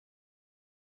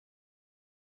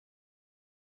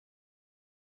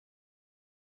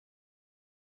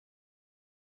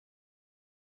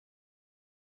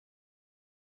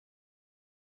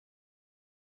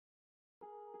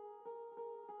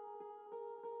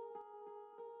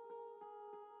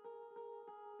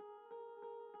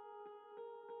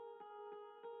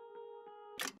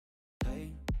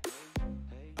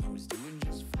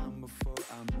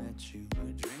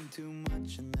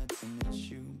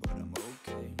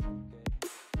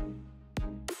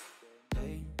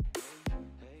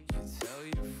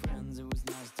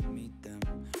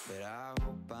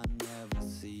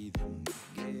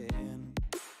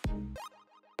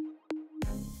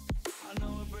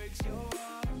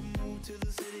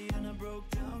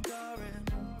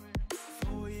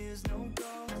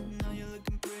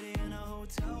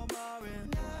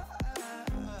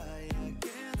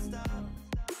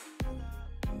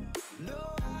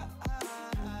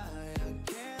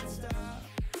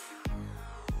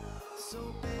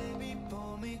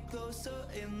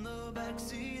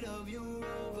backseat of your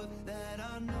Rover that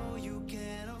I know you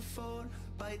can't afford.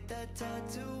 Bite that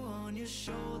tattoo on your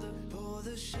shoulder, pull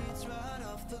the sheets right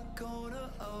off the corner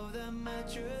of that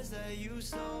mattress that you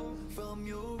stole from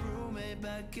your roommate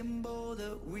back in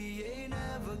Boulder. We ain't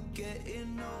ever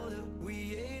getting older,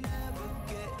 we ain't ever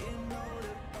getting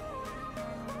older.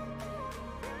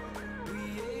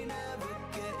 We ain't ever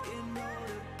getting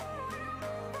older. We ain't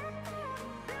ever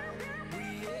getting, never getting, never getting,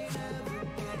 We ain't ever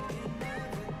getting.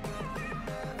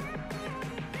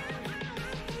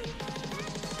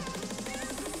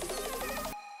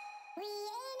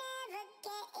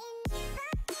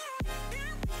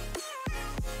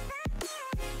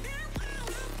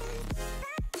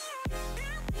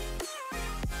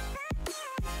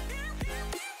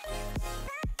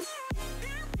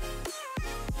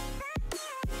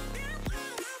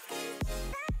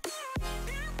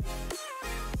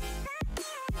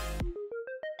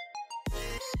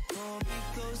 pull me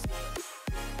close,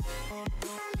 pull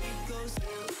me close,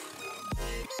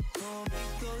 pull me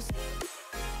close,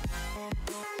 pull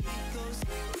me close,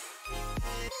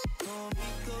 pull me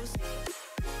close,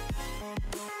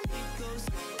 pull me close,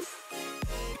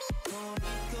 pull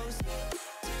me close,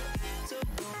 so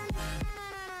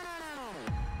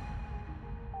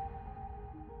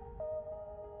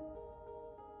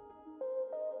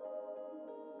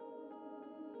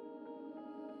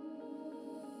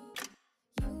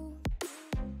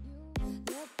You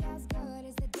look as good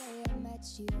as the day I met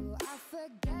you. I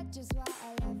forget just why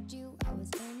I left you. I was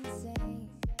insane.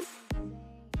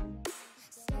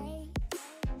 Stay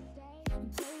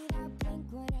and play that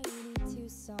Blink-182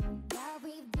 song that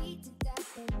we beat to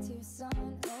death in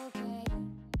Tucson. Okay.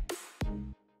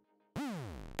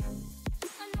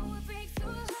 I know it breaks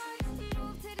your heart.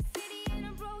 Moved to the city in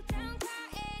a broke down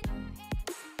car. And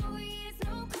 4 years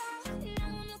no call. Now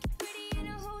I'm looking pretty in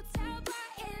a hotel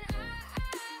bar.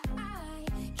 And I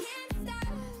can't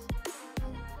stop.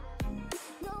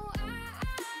 No, I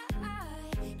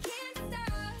can't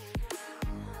stop.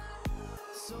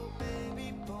 so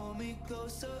baby, pull me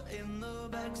closer in the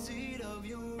backseat of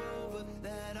your Rover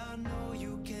that I know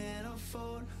you can't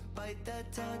afford. Bite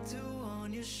that tattoo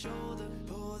on your shoulder,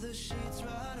 pull the sheets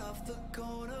right off the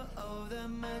corner of that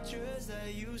mattress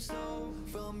that you stole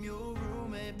from your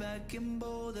roommate back in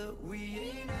Boulder. We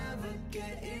ain't ever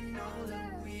getting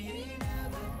older, we ain't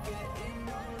ever getting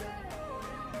older.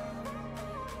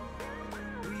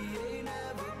 We ain't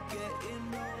ever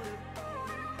getting older.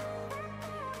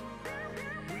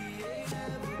 We ain't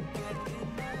ever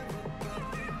getting, never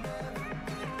getting,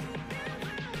 never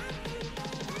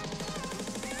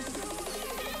getting,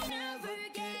 Never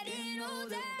getting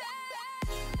older.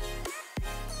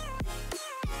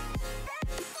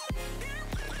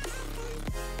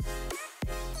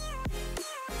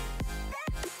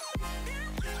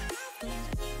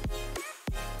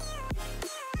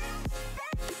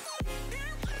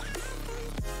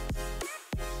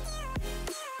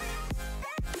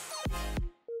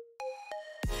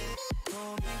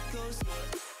 pull me close,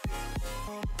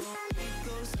 pull me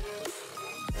close,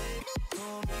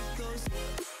 pull me close,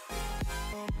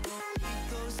 pull me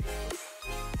close,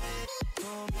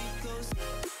 pull me close,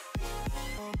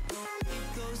 pull me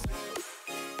close,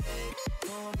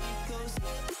 pull me close,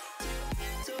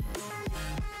 so pull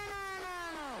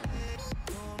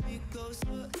me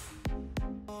closer,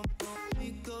 pull me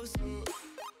closer,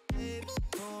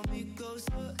 pull me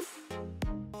closer,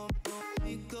 pull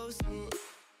me closer.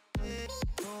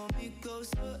 Pull me closer, pull me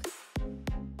closer,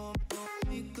 pull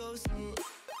me closer,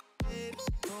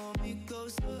 pull me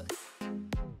closer.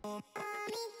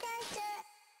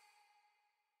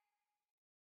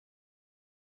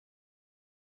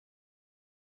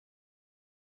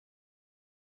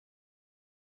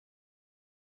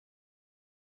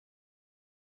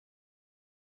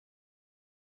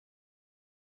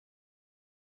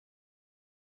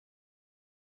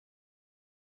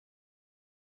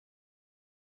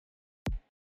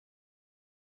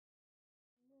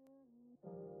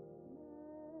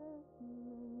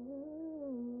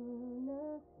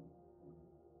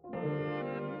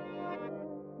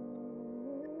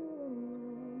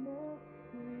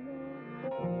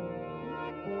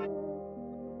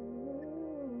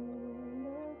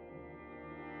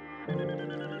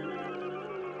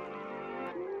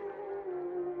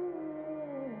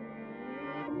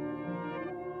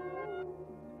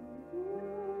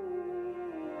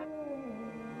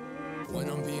 When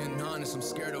I'm being honest, I'm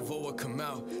scared of what will come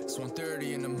out. It's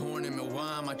 1:30 in the morning, man,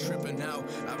 why am I tripping out?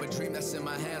 I have a dream that's in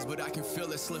my hands, but I can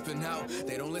feel it slipping out.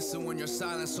 They don't listen when you're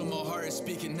silent, so my heart is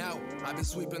speaking out. I've been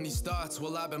sweeping these thoughts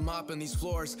while I've been mopping these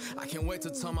floors. I can't wait to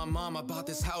tell my mom I bought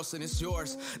this house and it's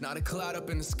yours. Not a cloud up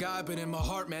in the sky, but in my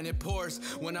heart, man, it pours.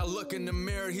 When I look in the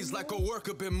mirror, he's like, go work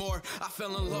a bit more. I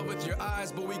fell in love with your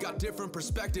eyes, but we got different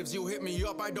perspectives. You hit me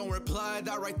up, I don't reply,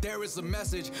 that right there is a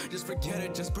message. Just forget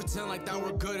it, just pretend like that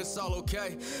we're good, it's all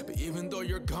okay. But even though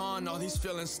you're gone, all these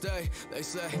feelings stay. They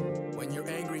say, when you're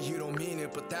angry, you don't mean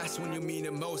it, but that's when you mean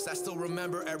it most. I still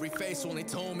remember every face when they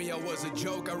told me I was a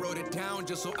joke. I wrote it down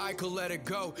just so I could let it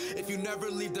go. If you never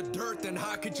leave the dirt, then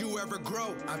how could you ever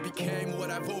grow? I became what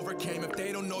I've overcame. If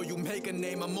they don't know you, make a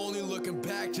name. I'm only looking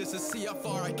back just to see how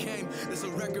far I came. This a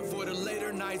record for the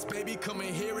later nights, baby, come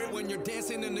and hear it. When you're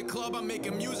dancing in the club, I'm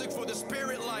making music for the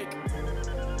spirit like.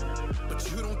 But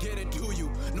you don't get it, do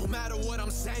you? No matter what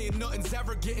I'm saying, nothing's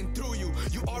ever getting through you.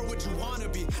 You are what you wanna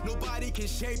be, nobody can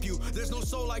shape you. There's no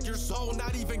soul like your soul,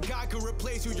 not even God can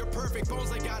replace you. You're perfect,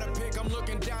 bones I gotta pick, I'm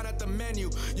looking down at the menu.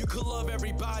 You could love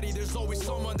everybody, there's always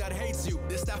someone that hates you.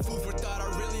 This that food for thought, I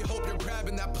really hope you're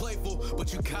grabbing that playful.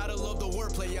 But you gotta love the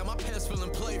wordplay, yeah, my pen's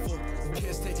feeling playful.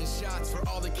 Kids taking shots for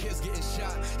all the kids getting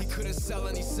shot. He couldn't sell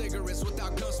any cigarettes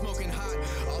without gun smoking hot.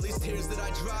 All these tears that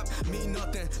I drop mean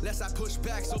nothing, less I push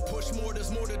back, so push more.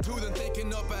 There's more to do than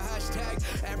thinking up a hashtag.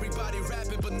 Everybody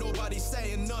rapping, but nobody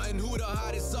saying nothing. Who the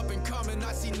hottest up and coming?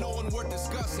 I see no one worth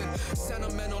discussing.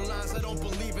 Sentimental lines, I don't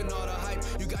believe in all the hype.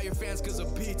 You got your fans cause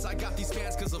of beats, I got these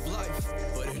fans cause of life.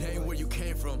 But it ain't where you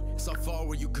came from, it's how far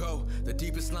where you go. The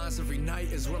deepest lines every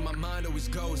night is where my mind always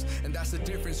goes. And that's the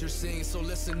difference you're seeing, so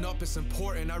listen up, it's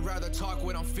important. I'd rather talk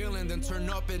what I'm feeling than turn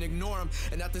up and ignore them.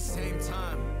 And at the same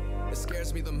time, it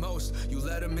scares me the most. You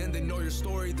let them in, they know your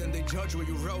story, then they judge what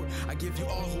you wrote. I give you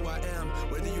all who I am,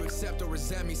 whether you accept or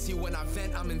resent me. See, when I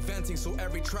vent, I'm inventing, so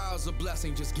every trial's a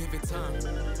blessing. Just give it time.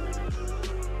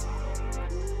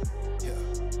 Yeah.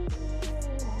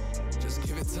 Just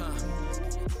give it time.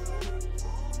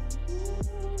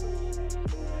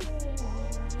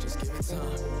 Just give it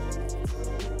time.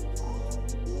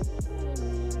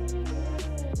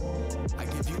 I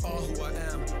give you all who I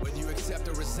am, whether you accept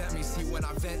or resent me. See, when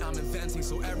I vent, I'm inventing,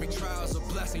 so every trial's a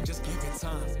blessing. Just give it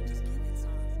time.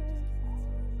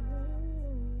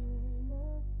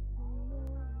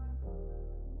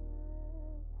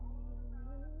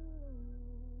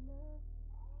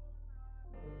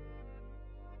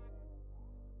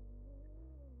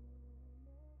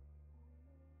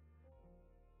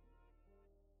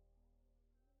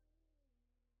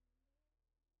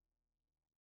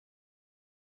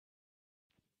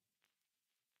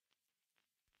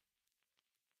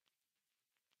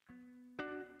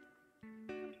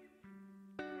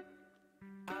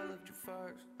 I loved you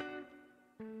first.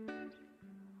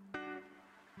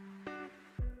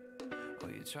 Oh,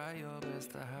 you try your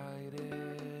best to hide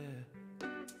it,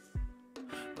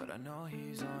 but I know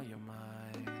he's on your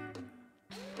mind.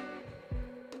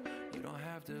 You don't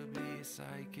have to be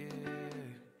psychic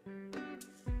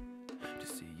to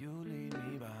see you leave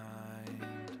me behind.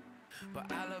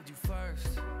 But I loved you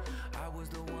first, I was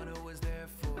the one who was there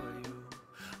for you.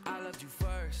 I loved you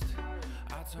first,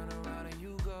 I turn around and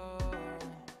you go.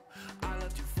 I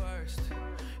loved you first,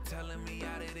 telling me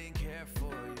I didn't care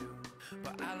for you.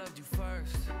 But I loved you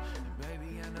first, and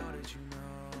baby I know that you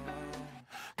know.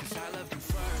 Cause I loved you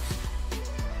first.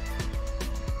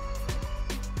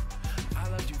 I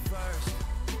loved you first.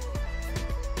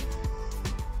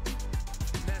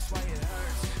 That's why it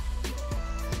hurts.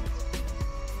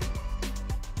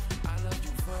 I loved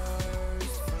you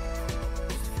first.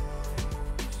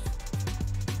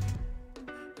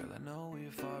 Girl, I know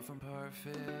we're far from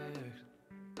perfect,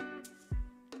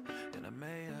 and I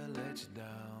may have let you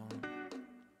down,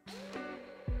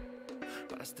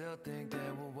 but I still think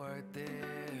that we're worth it.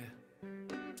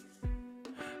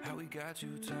 How we got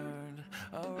you turned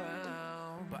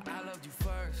around. But I loved you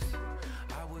first,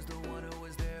 I was the one who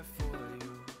was there for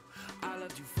you. I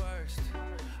loved you first,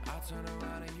 I turn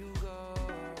around and you go.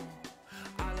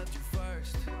 I loved you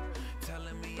first,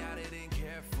 telling me I didn't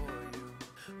care for you.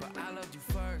 But I loved you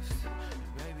first,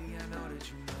 and baby I know that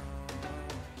you know.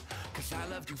 Cause I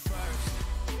loved you first.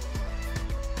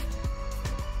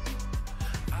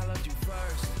 I loved you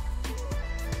first.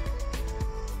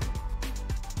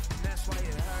 That's why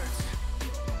it hurts.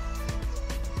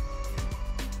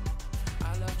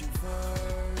 I loved you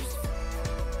first.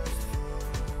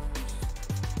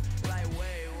 Like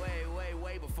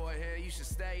way before here. You should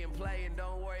stay and play and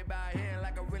don't worry about here.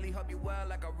 Like I really hope you well,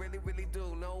 like I really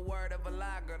do. No word of a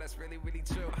lie, girl, that's really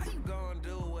true. How you gonna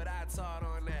do what I taught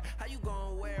on that? How you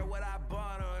gonna wear what I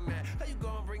bought on that? How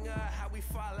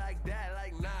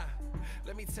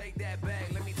me take that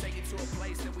back, let me take it to a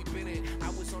place that we've been in. I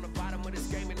was on the bottom of this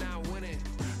game and now I'm winning.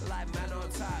 Like man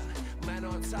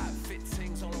on top, fit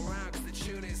things all around cause the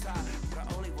tune is hot. But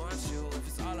I only want you if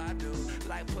it's all I do.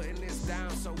 Like putting this down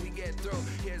so we get through.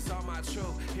 Here's all my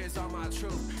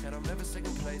truth. And I'm never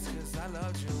second place cause I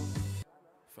loved you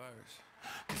first.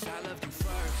 Cause I loved you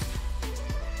first.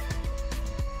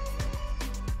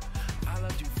 I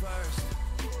loved you first.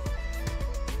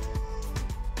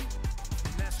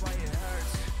 And that's why it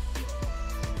hurts.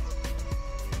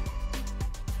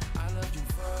 I loved you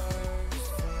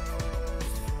first.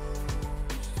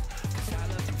 Cause I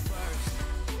loved you first.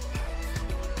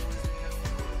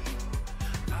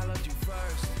 I loved you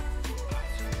first.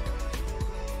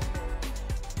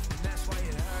 And that's why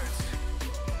it hurts.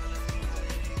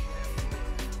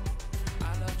 I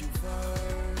loved you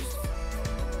first.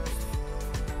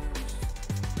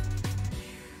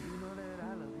 You know that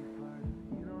I love you first.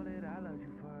 You know that I love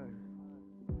you first.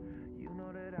 You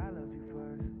know that I love you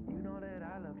first. You know that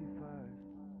I love you first.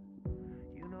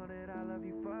 You know that I love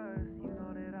you first. You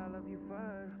know that I love you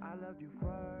first. I loved you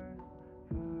first.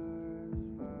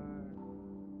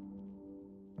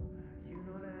 You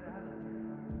know that I love you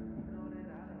first. You know that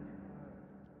I love you first.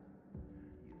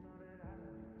 You know that I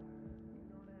love you first. You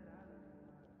know that I love you first. You know that I love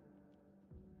you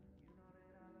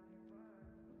first.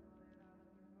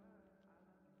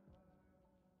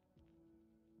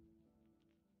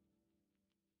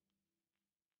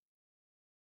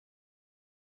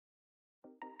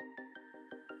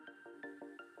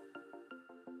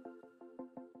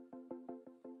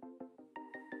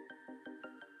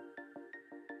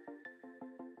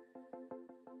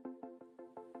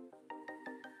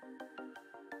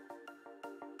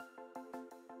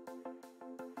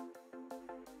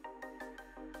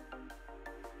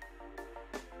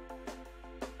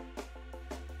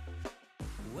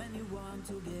 When you want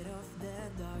to get off the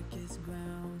darkest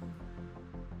ground,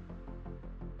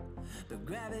 but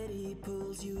gravity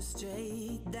pulls you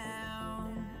straight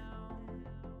down.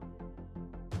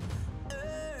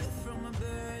 Earth from a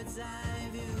bird's eye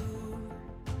view.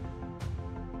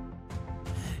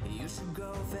 You should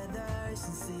grow feathers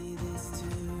and see this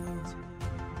too.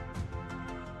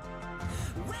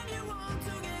 When you want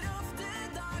to get off the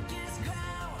darkest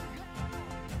ground,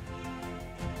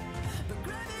 but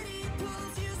gravity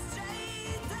pulls you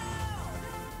straight down.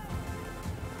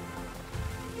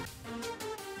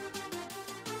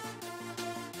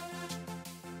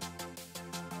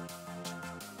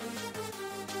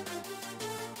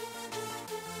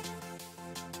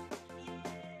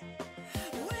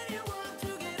 When you want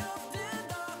to get off the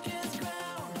darkest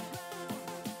ground,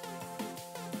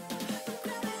 but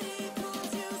gravity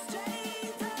pulls you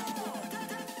straight down.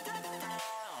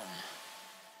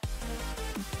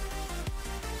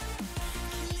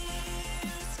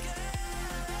 Clear sky.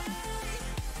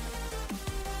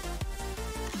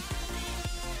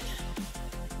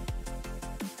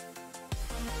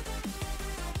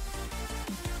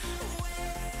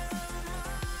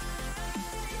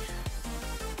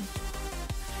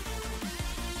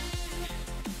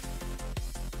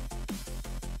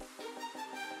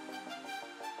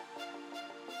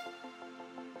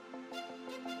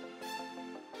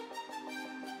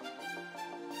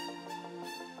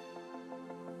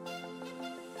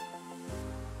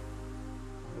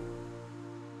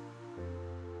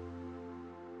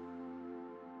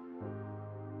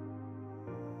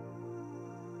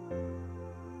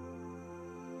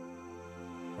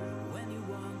 When you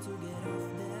want to get off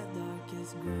the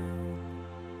darkest ground,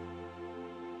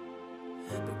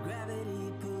 but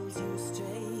gravity pulls you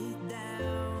straight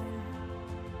down.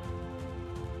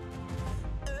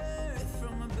 Earth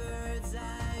from a bird's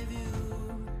eye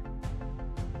view.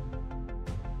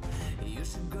 You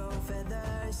should grow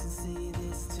feathers and see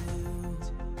this too.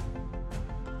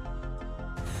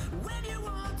 When you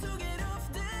want to get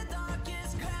off the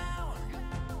darkest ground,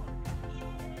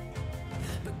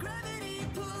 but gravity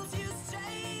pulls you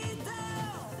straight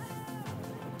down.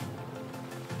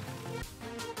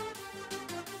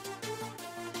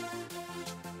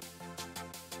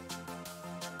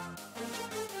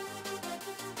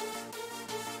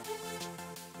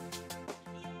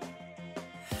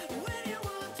 When you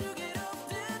want to get off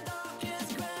the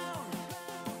darkest ground,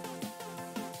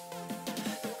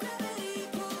 but gravity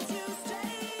pulls you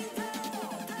straight down.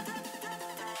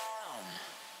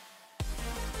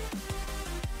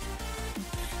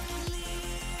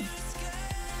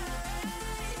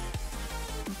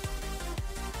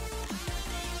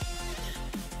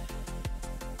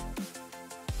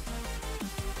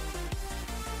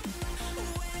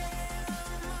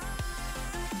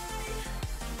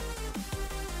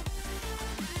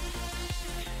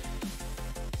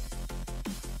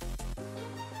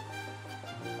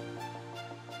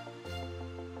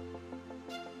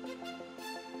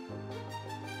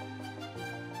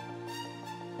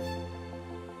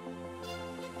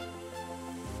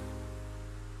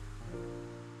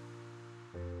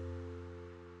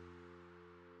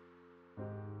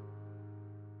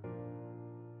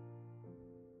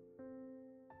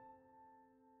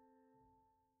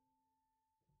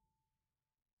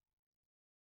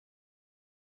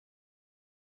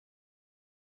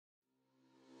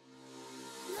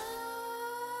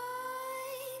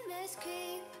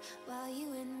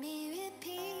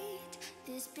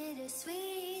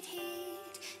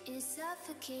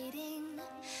 suffocating.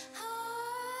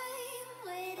 I'm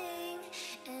waiting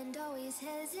and always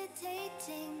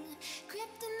hesitating.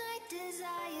 Kryptonite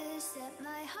desires set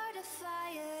my heart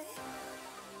afire.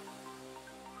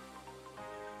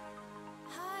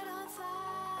 Heart on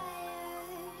fire.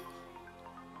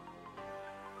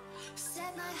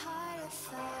 Set my heart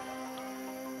afire.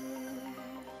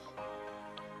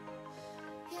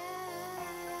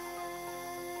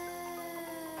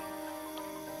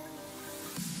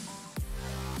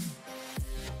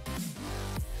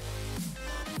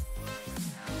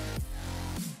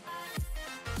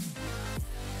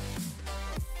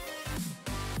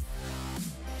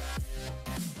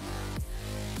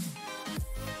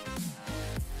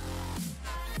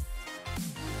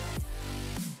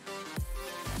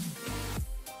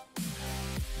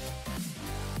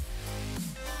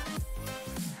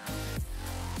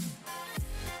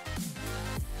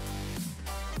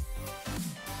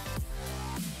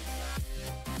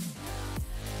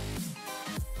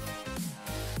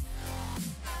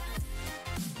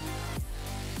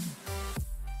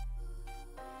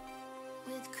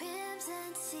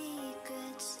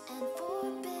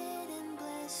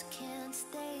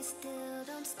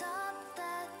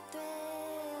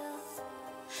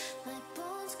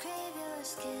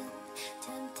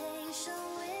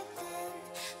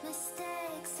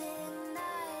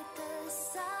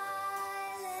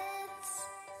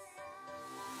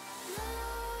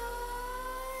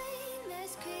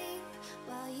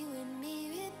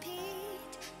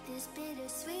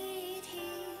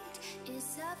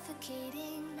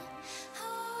 Suffocating.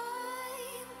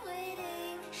 I'm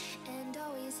waiting and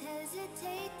always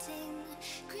hesitating.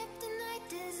 Kryptonite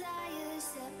desires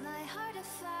set my heart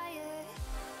afire.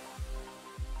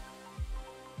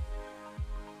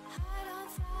 Heart on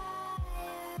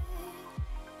fire.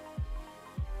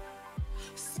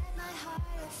 Set my heart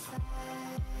afire.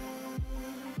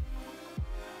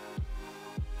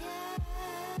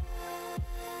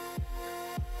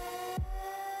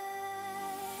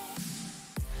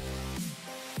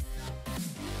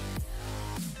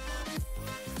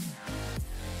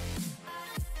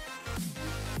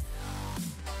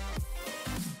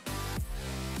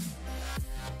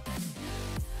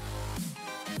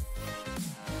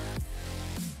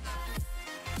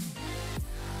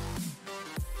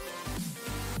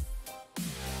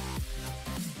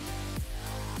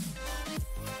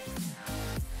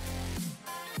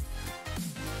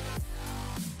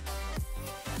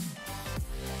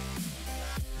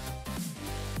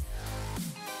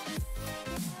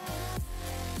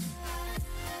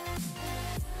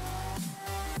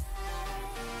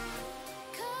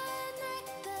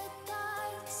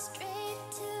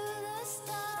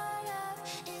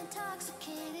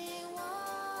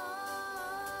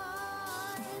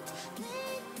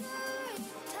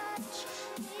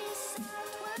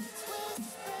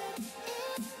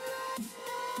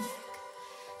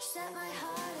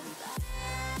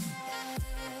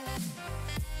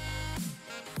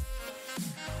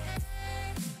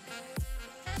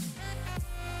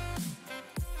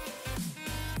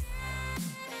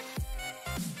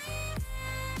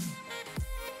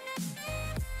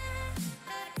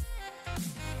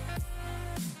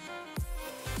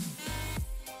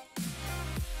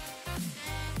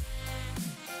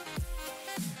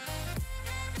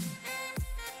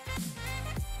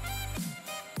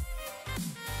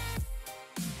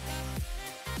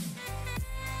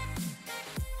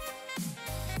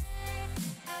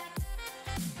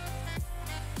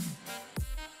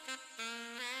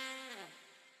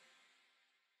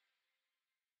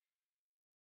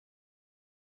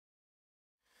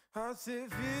 I said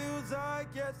feels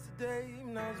like yesterday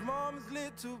when I was mama's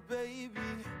little baby.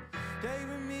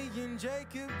 David, me and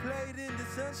Jacob played in the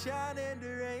sunshine and the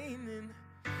rain, and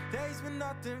days when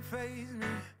nothing fazed me,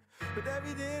 but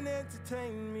everything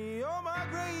entertained me. All my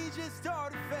grades just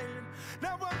started failing.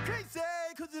 Now I'm crazy,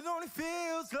 cause it only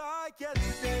feels like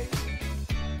yesterday.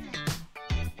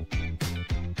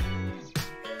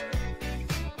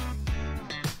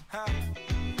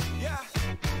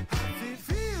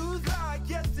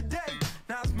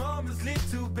 Mama's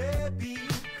little baby.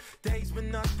 Days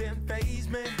when nothing fazed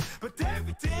me, but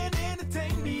everything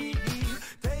entertained me.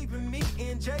 David, me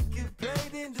and Jacob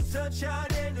played in the sunshine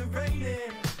and the rain,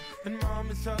 and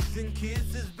mama's hugs and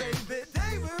kisses, baby,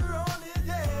 they were on his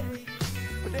head.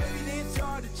 But everything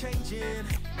started changing,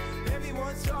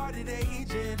 everyone started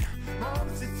aging.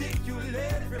 Mama said take your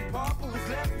letter and Papa was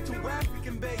left with two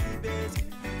African babies.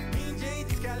 Me and Jay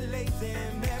just got lazy,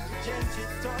 marriage and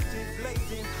just started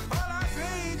blazing. All our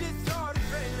grades just started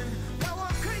failing. Now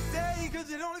I'm crazy, cause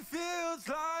it only feels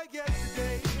like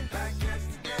yesterday. Like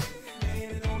yesterday,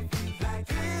 and it only feels like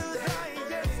yesterday.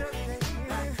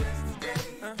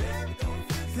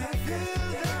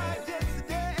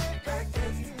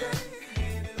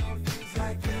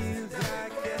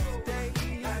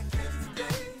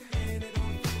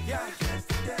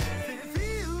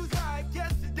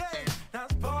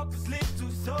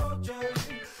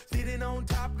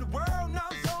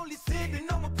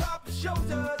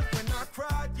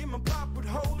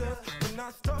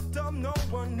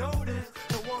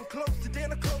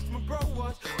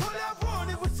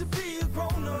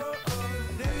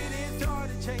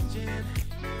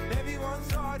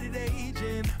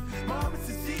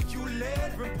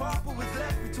 Papa was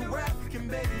left with two African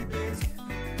babies.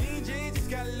 DJ just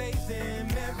got lazy,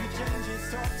 Mary Jane just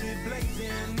started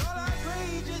blazing. All I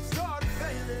pray just started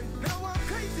failing. Now I'm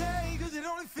crazy, cause it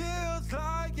only feels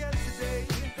like yesterday.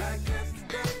 Like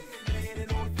yesterday, and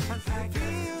it only feels like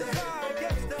yesterday. Like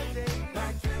yesterday,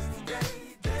 like yesterday,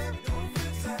 damn, it only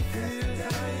feels like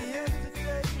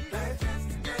yesterday. Like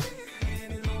yesterday,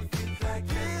 and it only feels like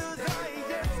yesterday.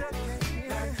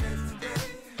 Like yesterday,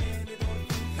 and it only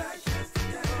feels like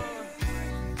yesterday.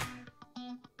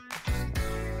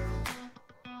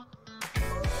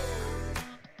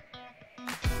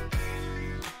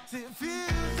 It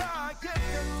feels like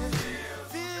yesterday.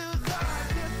 Feels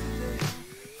like yesterday.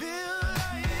 Feels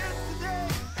like yesterday.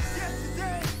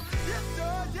 Yesterday.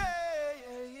 Yesterday.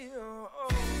 Oh.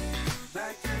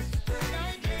 Like yesterday.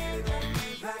 Like yesterday.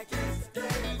 Like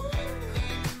yesterday.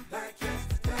 Like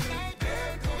yesterday.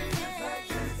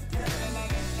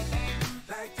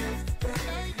 Like yesterday. Like yesterday.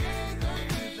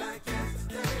 Like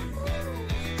yesterday.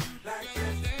 Like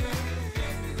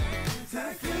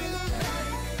feels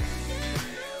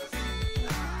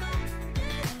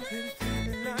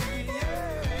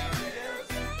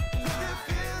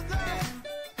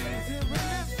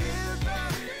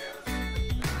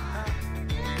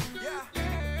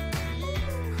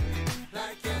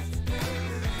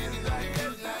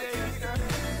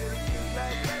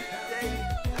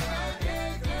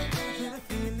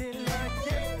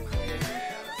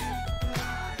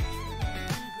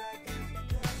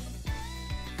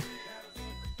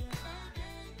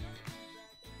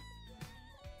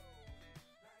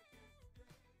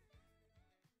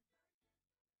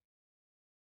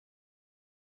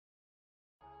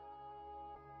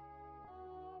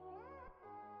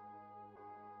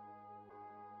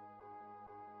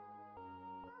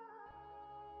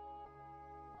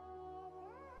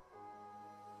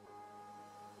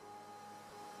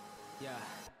Yeah,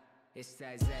 it's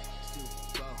that Z,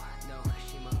 Super, no,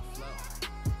 Shima flow.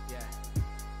 Yeah,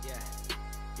 yeah,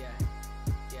 yeah,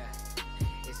 yeah.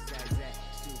 It's that Z,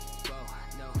 Super,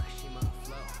 no, Shima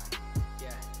flow.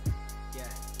 Yeah, yeah,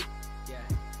 yeah,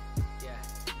 yeah,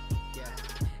 yeah.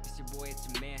 It's your boy, it's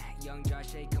your man, Young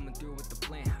Josh A coming through with the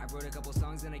plan. I wrote a couple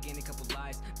songs and I gained a couple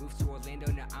lives. Moved to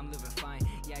Orlando, now I'm living fine.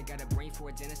 Yeah, I got a brain for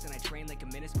a dentist and I train like a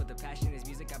menace, but the passion is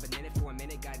music. I've been in it for a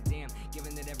minute, goddamn.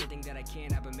 Giving it everything that I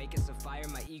can. I've been making some fire,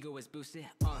 my ego is boosted.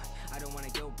 I don't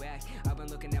wanna go back. I've been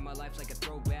looking at my life like a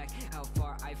throwback. How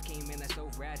far I've came, man, that's so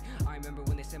rad. I remember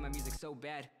when they said my music so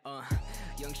bad.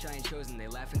 Young, shy, and chosen. They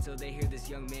laugh until they hear this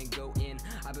young man go in.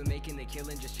 I've been making the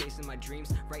killing, just chasing my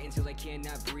dreams, right until I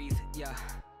cannot breathe. Yeah.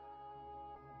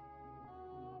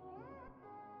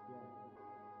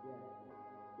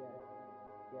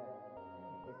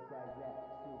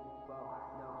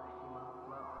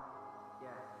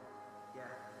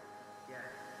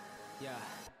 Yeah,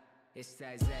 it's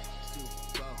that Z,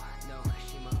 Super, no,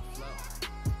 Shima flow.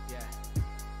 Yeah,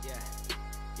 yeah,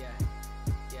 yeah,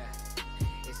 yeah.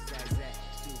 It's that Z,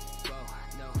 Super,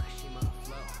 no, Shima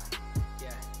flow.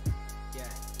 Yeah, yeah,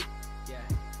 yeah,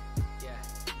 yeah.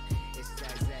 It's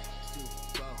that Z,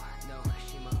 Super, no,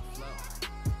 Shima flow.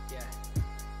 Yeah,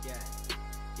 yeah,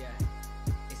 yeah.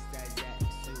 It's that Z,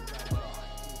 Super.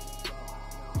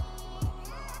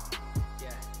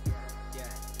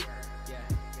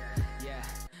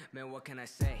 Man, what can I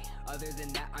say? Other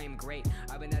than that, I am great.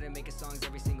 I've been at it making songs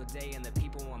every single day, and the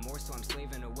people want more, so I'm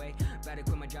slaving away. About to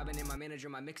quit my job and name my manager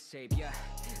my mixtape. Yeah,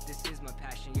 this is my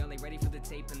passion. Y'all ain't ready for the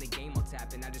tape and the game will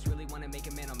tap in. I just really wanna make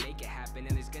it, man, I'll make it happen.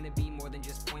 And there's gonna be more than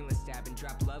just pointless stabbing.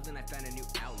 Drop love and I found a new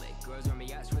outlet. Girls on me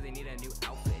yachts where they need a new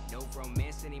outfit. No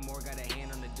romance anymore, got a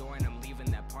hand on the door and I'm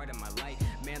leaving that part of my life.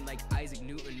 Man, like Isaac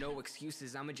Newton, no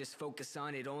excuses. I'ma just focus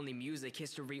on it, only music.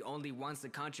 History only wants the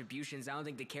contributions. I don't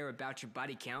think they care about your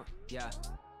body count. Yeah.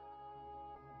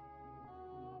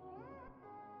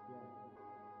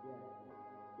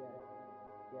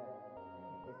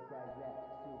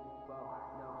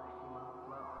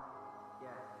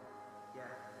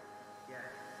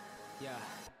 Yeah,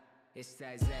 it's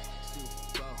that Z,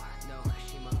 Super, no,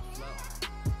 Shima flow.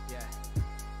 Yeah,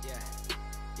 yeah,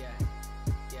 yeah,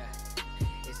 yeah.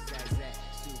 It's that Z,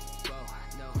 Super,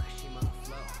 no, Shima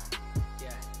flow.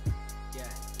 Yeah, yeah,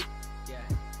 yeah.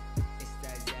 It's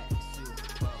that Z,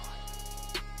 Super.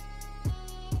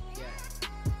 Yeah,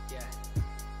 yeah,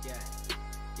 yeah,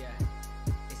 yeah.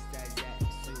 It's that Z,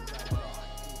 Super.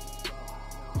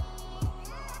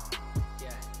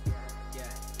 Yeah, yeah,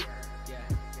 yeah,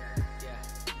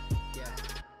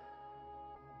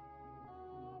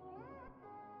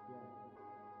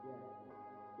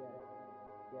 yeah,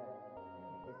 yeah.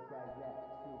 It's that Z,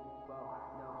 Super,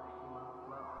 no, Shima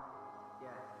flow.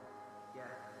 Yeah,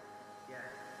 yeah, yeah.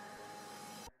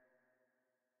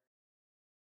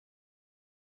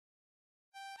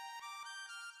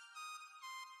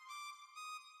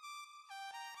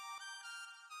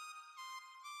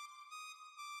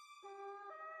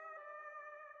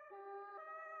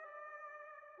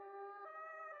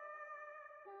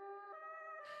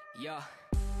 Yo,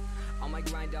 on my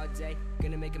grind all day,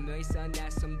 gonna make $1 million selling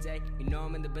that someday. You know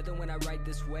I'm in the rhythm when I write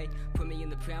this way. Put me in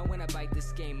the pound when I bite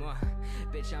this game.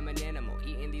 Bitch, I'm an animal,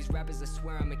 eating these rappers, I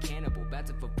swear I'm a cannibal. About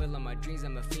to fulfill all my dreams,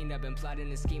 I'm a fiend. I've been plotting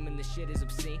and scheming, this shit is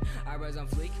obscene. I rise on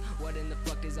fleek, what in the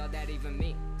fuck does all that even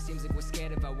mean? Seems like we're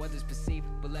scared of how others perceive,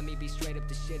 but let me be straight up,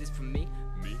 this shit is from me.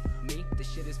 Me,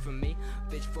 this shit is from me.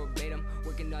 Bitch verbatim,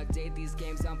 working all day, these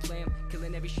games I'm playing.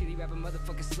 Killing every shitty rapper,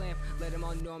 motherfucking slam. Let them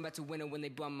all know I'm about to win it when they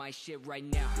bum my shit right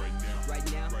now. Right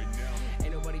now.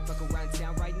 Ain't nobody fucking around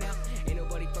town right now. Ain't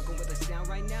nobody fucking with a sound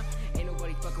right now. Ain't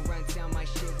nobody fucking around town my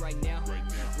shit right now.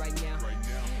 Right now.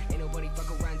 Ain't nobody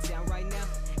fucking around town right now.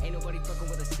 Ain't nobody fucking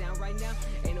with a sound right now.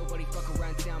 Ain't nobody fucking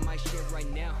around town my shit right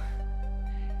now.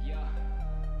 Yeah.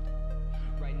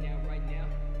 Right now. Yeah.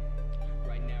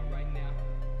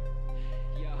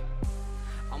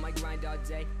 On my grind all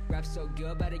day, rap so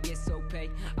good, but I get so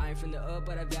paid. I ain't from the hood,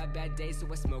 but I've had bad days, so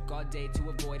I smoke all day to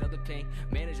avoid all the pain.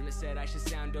 Management said I should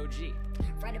sound OG.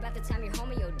 Right about the time your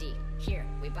homie OD. Here,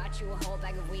 we bought you a whole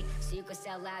bag of weed, so you could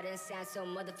sell loud and sound so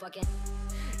motherfucking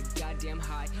goddamn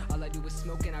high. All I do is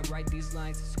smoke and I write these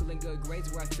lines. Schooling good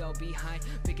grades where I fell behind.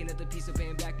 Picking up the piece of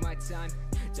paying back my time.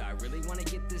 Do I really wanna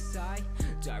get this high?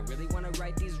 Do I really wanna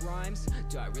write these rhymes?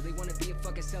 Do I really wanna be a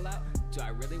fucking sellout? Do I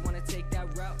really wanna take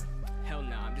that route? Hell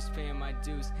nah, I'm just paying my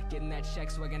dues. Getting that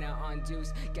check, swagging out on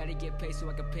dues. Gotta get paid so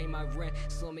I can pay my rent.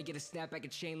 So let me get a snapback, a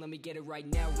chain, let me get it right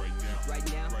now. Right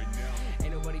now.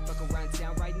 Ain't nobody fucking around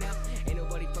town right now. Ain't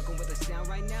nobody fucking with a sound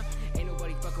right now. Ain't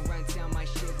nobody fucking around town my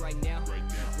shit right now.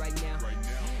 Right now.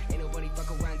 Ain't nobody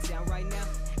fucking around town right now.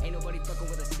 Ain't nobody fucking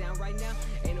with a sound right now.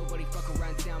 Ain't nobody fucking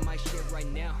around town my shit right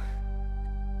now.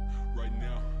 Right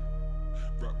now.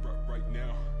 Right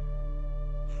now.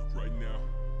 Right now.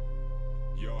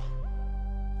 Yo.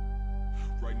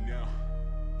 Right now.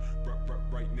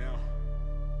 Right now.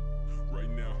 Right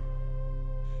now.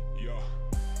 Yo.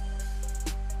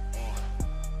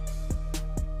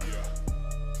 Yeah.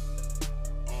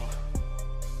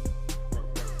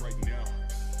 Right now.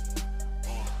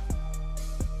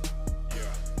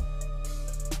 Yeah.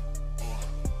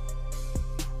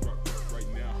 Right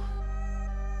now.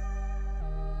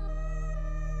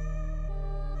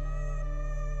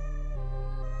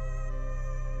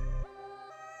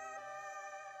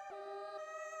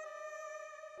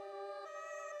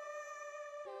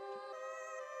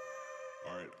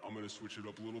 All right, I'm gonna switch it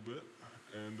up a little bit,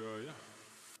 and yeah.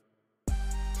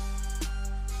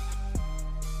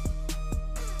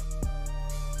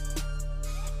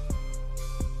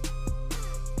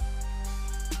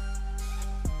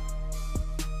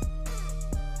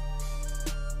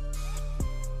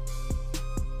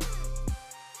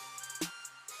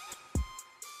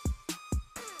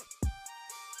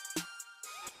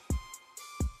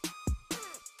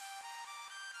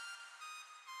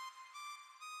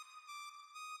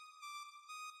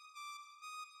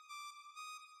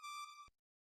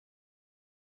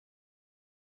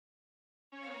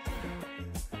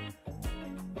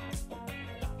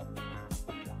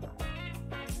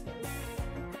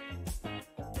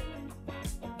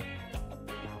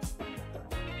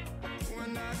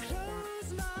 When I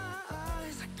close my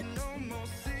eyes, I can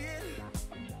almost see it.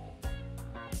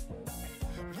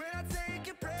 When I take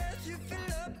a breath, you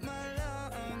fill up my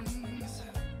lungs.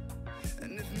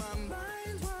 And if my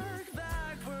mind works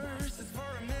backwards just for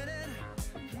a minute,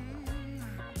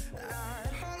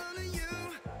 I'd hold on to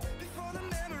you before the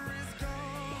memory's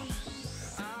gone.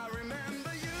 I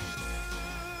remember you,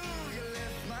 you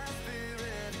lift my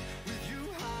spirit. With you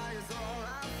high is all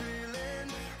I'm feeling.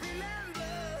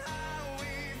 Remember how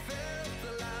we felt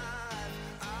alive.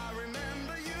 I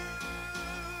remember you,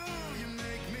 you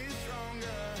make me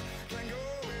stronger. Can't go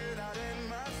without it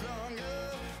much longer.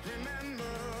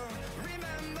 Remember,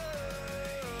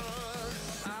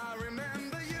 I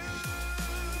remember you,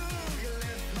 you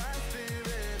lift my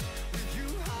spirit. With you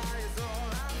high is all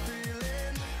I'm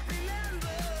feeling.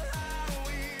 Remember how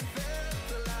we felt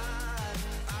alive.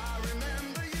 I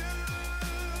remember you,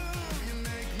 you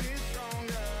make me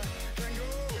stronger. Can't go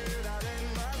without it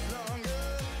much longer.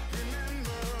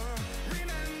 Remember.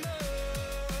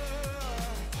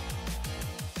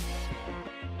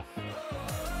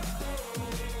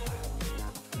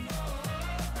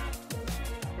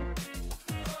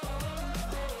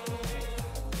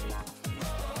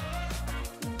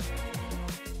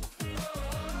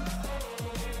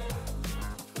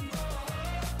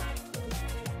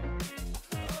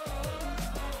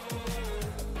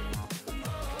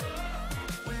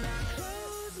 When I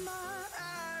close my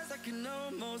eyes, I can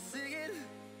almost see it.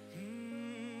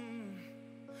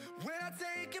 When I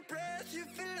take a breath, you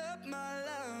fill up my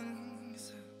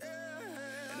lungs.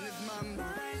 And if my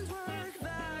mind works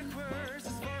back backwards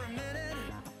just for a minute.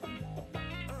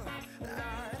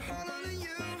 I hold on to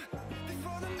you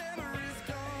before the memory's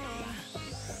gone.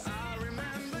 I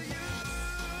remember you.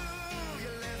 You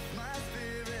left my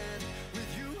spirit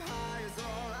with you high is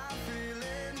all I'm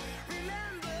feeling.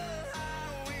 Remember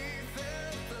how we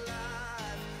felt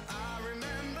alive. I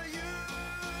remember you.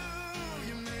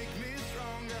 You make me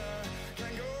stronger.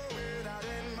 Can't go without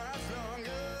it much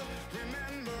longer.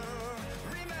 Remember,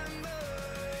 remember.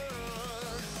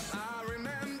 I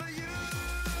remember you.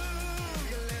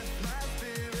 You left my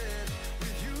spirit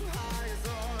with you high is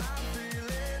all I'm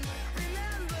feeling.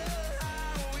 Remember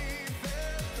how we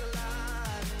felt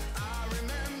alive. I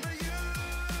remember you.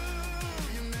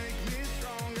 You make me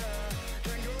stronger.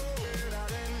 Can't go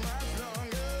without it much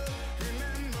longer.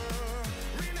 Remember,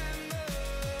 remember.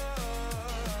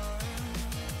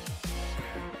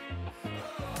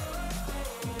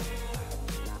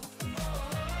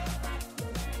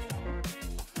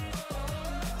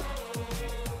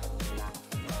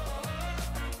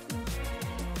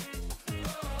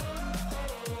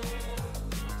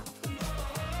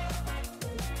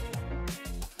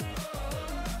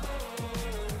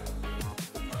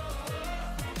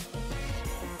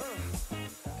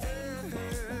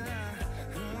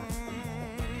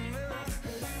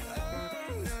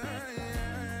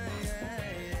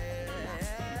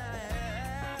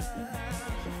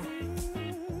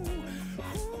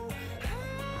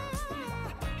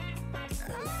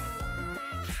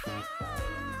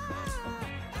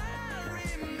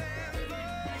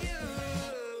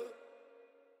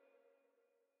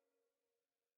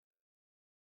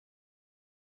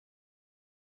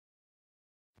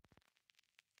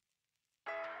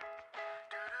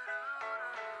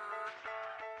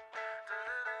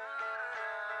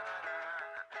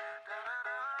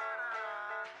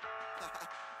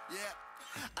 Yeah,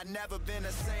 I never been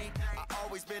a saint, I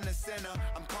always been a sinner.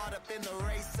 I'm caught up in the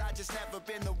race, I just never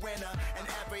been the winner. And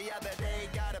every other day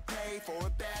gotta pay for a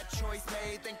bad choice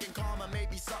made. Thinking karma may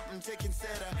be something to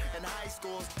consider. And high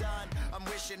school's done, I'm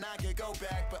wishing I could go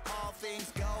back. But all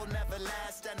things go never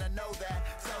last, and I know that.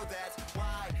 So that's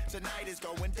why tonight is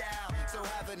going down. So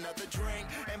have another drink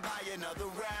and buy another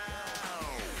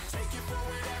round. Take it for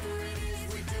whatever it is,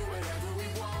 we do whatever we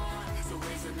want. So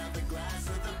raise another glass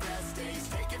of the best days.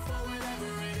 Take it for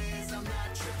whatever it is, I'm not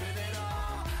tripping at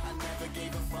all. I never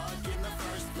gave a fuck in the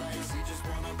first place. We just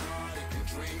wanna party and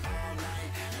drink all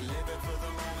night and live it for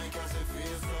the moment cause it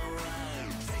feels so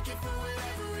right. Take it for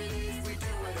whatever it is, we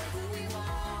do whatever we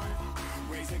want.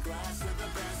 Raise a glass of the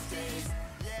best days.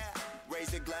 Yeah,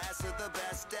 raise a glass of the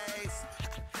best days.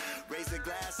 Raise a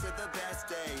glass of the best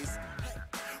days.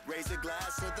 Raise a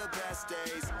glass of the best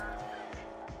days.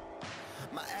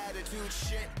 My attitude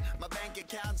shit, my bank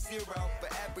account zero.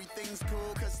 But everything's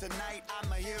cool cause tonight I'm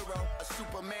a hero. A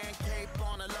Superman cape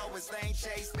on a lowest lane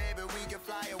chase. Baby, we can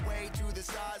fly away to the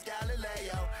stars,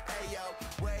 Galileo. Ayo,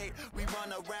 wait, we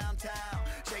run around town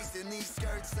chasing these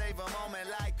skirts, save a moment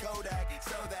like Kodak.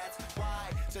 So that's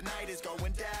why tonight is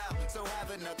going down. So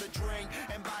have another drink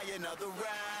and buy another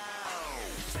round.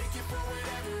 Take it for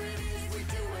whatever it is, we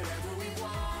do whatever we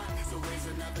want. So raise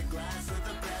another glass of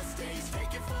the best days.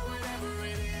 Take it for whatever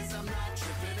it is, I'm not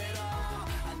tripping at all.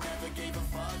 I never gave a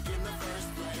fuck in the first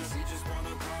place. We just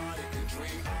wanna party and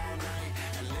drink all night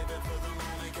and live it for the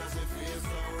moment cause it feels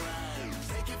so right.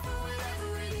 Take it for whatever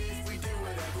it is, we do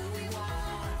whatever we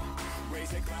want.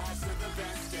 Raise a glass of the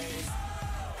best days.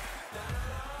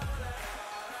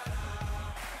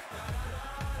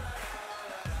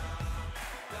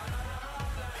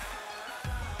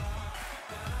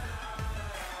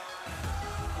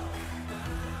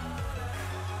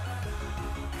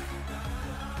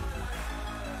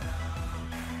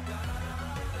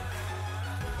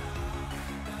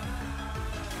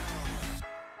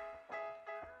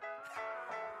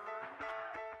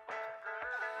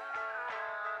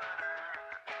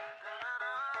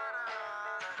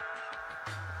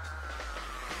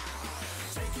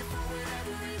 Take it for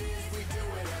whatever it is, we do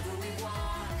whatever we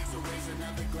want. So raise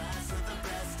another glass of the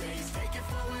best days. Take it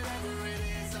for whatever it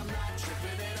is, I'm not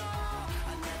tripping at all.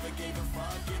 I never gave a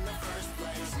fuck in the first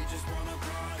place. We just wanna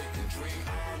party and drink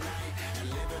all night and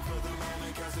live it for the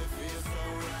moment cause it feels so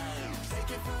right.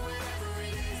 Take it for whatever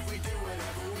it is, we do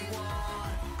whatever we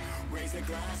want. Raise a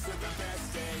glass of the best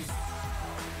days.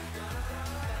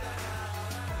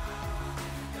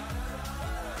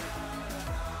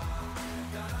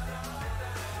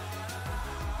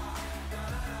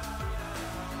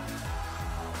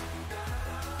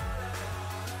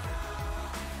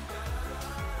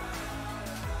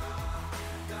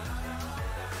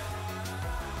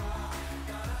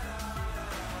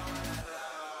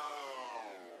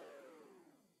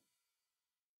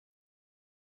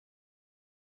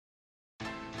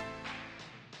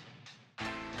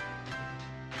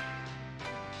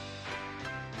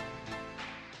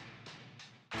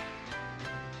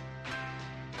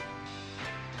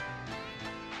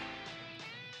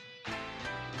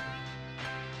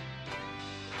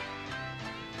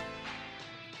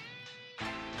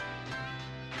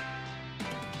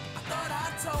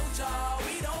 told y'all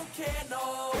we don't care,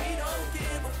 no, we don't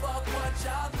give a fuck what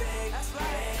y'all think. That's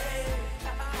right.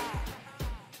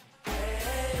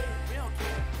 Hey, we don't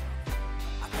care.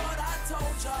 I thought I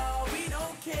told y'all we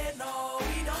don't care, no,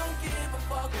 we don't give a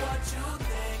fuck what you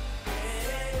think.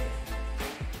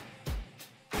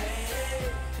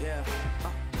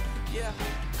 Yeah.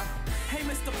 Hey,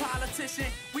 Mr.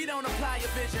 Politician, we don't apply your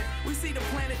vision. We see the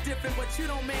planet different, but you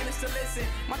don't manage to listen.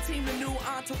 My team, the new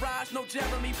entourage, no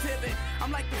Jeremy Piven. I'm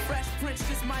like the Fresh Prince,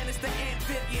 just minus the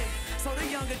amphibian. So the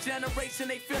younger generation,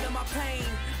 they feeling my pain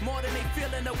more than they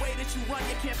feeling the way that you run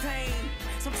your campaign.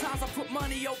 Sometimes I put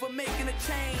money over making a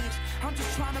change. I'm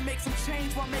just trying to make some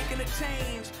change while making a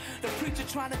change. The preacher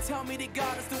trying to tell me that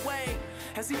God is the way,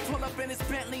 as he pull up in his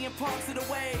Bentley and parks it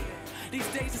away. These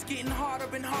days it's getting harder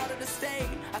and harder to stay.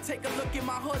 I take a look in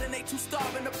my hood and they too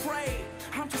starving to pray.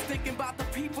 I'm just thinking about the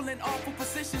people in awful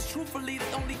positions. Truthfully,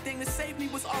 the only thing that saved me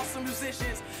was awesome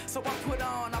musicians. So I put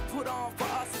on for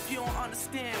us. If you don't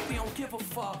understand, we don't give a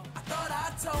fuck. I thought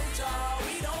I told y'all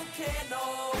we don't care,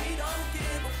 no, we don't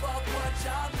give a fuck what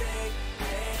y'all think.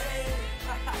 Hey,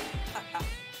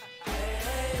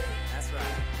 hey, that's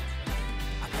right.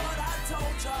 I thought I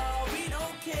told y'all we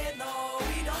don't care, no,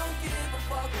 we don't give a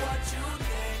fuck what you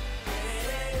think.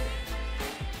 Hey,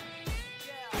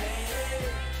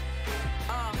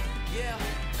 yeah.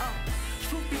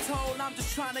 Truth be told, I'm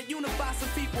just trying to unify some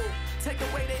people. Take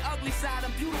away their ugly side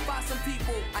and beautify some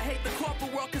people. I hate the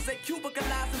corporate world cause they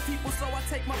cubicalizing people. So I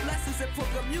take my blessings and put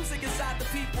good music inside the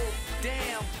people.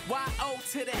 Damn, Y-O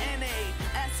to the N-A.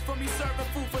 S for me serving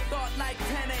food for thought like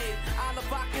Penne. Olive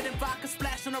vodka and vodka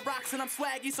splash on the rocks and I'm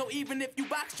swaggy. So even if you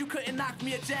boxed, you couldn't knock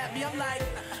me or jab me. I'm like,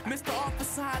 Mr.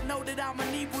 Officer, I know that I'm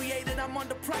inebriated. I'm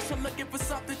under pressure looking for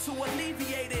something to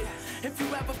alleviate it. If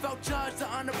you ever felt judged or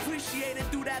unappreciated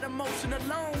through that emotion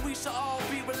alone, we should all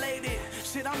be related.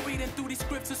 Shit, I'm reading through these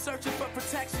scriptures searching for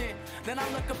protection. Then I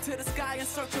look up to the sky in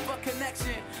search of a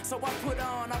connection. So I put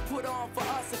on for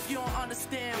us. If you don't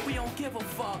understand, we don't give a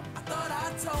fuck. I thought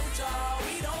I told y'all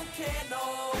we don't care,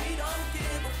 no, we don't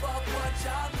give a fuck what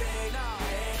y'all think. No.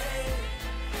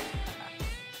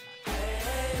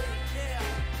 Hey, yeah.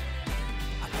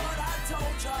 I thought I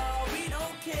told y'all we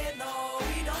don't care, no,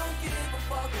 we don't give a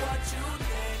fuck what you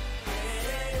think.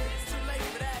 Hey, it's too late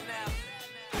for that now.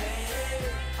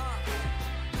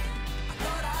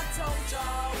 Told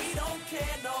y'all we don't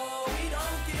care, no, we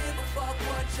don't give a fuck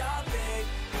what y'all think.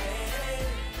 Hey,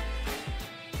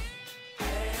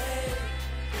 hey.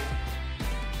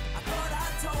 I thought I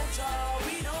told y'all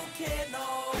we don't care, no,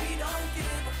 we don't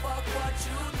give a fuck what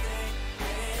you think.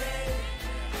 Hey,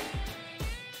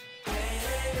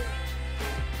 hey.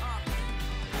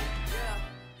 Yeah.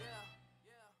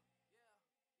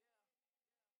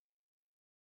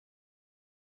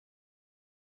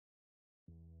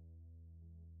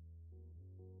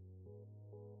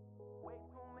 Way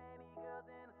too many girls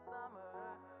in the summer.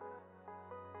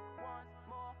 Once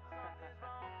more, something's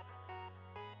wrong.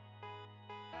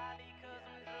 Probably 'cause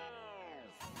I'm drunk.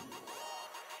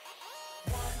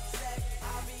 One sec,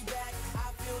 I'll be back. I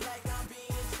feel like I'm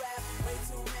being trapped. Way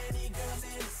too many girls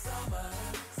in the summer.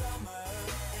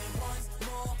 And once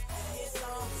more, it's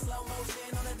on slow motion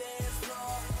on the dance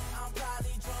floor. I'm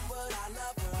probably drunk, but I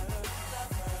love her.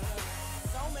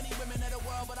 So many women in the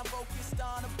world, but I'm focused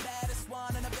on the baddest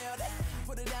one in the building.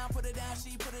 Put it down,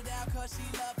 she put it down, cause she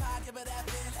love how I give her that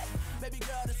feeling. Baby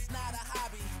girl, this is not a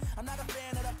hobby. I'm not a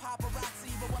fan of the paparazzi,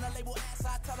 but when I label ass,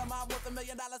 I tell them I'm worth $1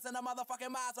 million in a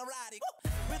motherfucking Maserati.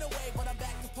 Been away, but I'm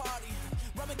back to party.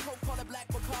 Rum and coke, call it black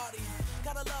Bacardi.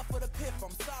 Got a love for the piff,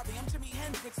 I'm sorry. I'm Jimi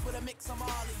Hendrix with a mix of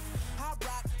Marley. Hot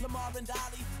rock, Lamar and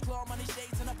Dolly. Claw money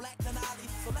shades and a black Denali.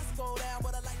 So let's go down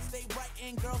where the lights stay bright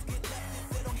and girls get left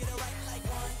if they don't get it right. Like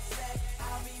one sec,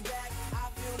 I'll be back.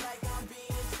 I feel like I'm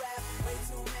being trapped. Way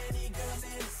too many girls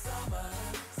in the summer.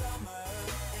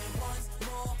 And once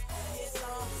more, it's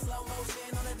on slow motion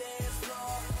on the dance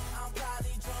floor. I'm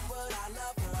probably drunk, but I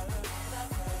love her.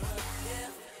 Yeah.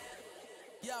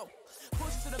 Yo,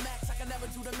 push to the max, I can never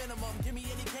do the minimum. Give me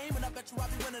any game and I bet you I'll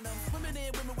be winning them. Swimming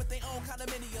in women with their own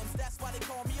condominiums. That's why they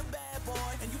call me a bad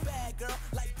boy. And you bad, girl.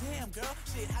 Like, damn, girl.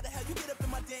 Shit, how the hell you get up in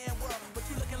my damn world? But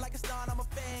you looking like a star and I'm a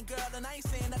fan, girl. And I ain't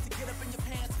saying that to get up in your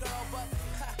pants, girl. But,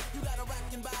 you got a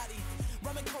rockin' body.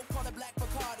 Rum and coke, call it black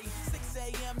Bacardi. 6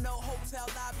 a.m., no hotel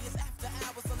lobby. It's after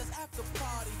hours, so let's after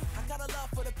party. I got a love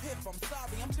for the piff, I'm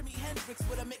sorry. I'm Jimi Hendrix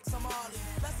with a mix of Marley.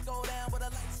 Let's go down where the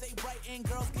lights stay bright and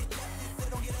girls get left if they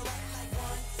don't get it right. Like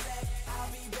one sec, I'll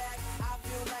be back. I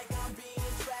feel like I'm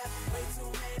being trapped. Way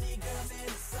too many girls in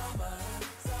the summer.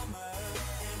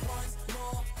 And once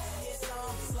more, it's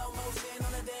on slow motion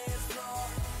on the dance floor.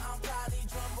 I'm probably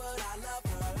drunk, but I love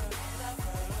her.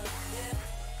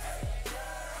 Yeah.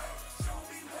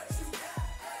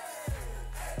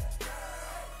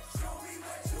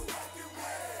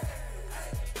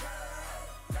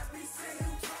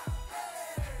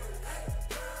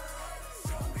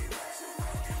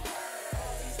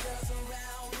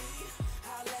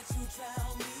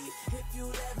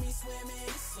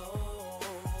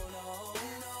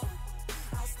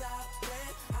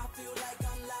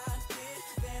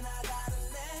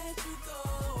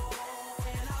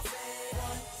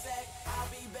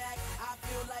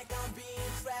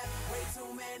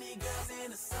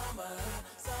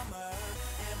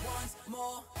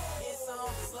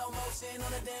 motion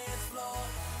on the dance floor.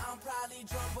 I'm probably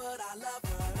drunk, but I love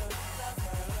her, love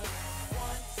her.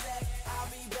 1 sec, I'll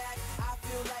be back. I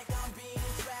feel like I'm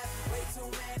being trapped. Way too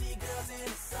many girls in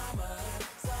the summer,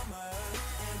 summer.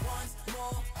 And once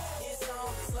more, it's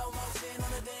on slow motion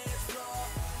on the dance floor.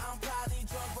 I'm probably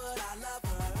drunk, but I love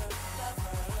her,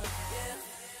 yeah.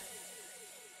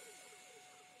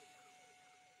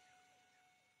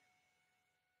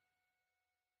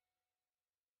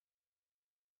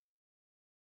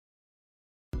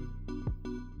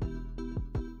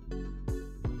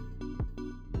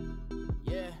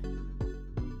 Yeah.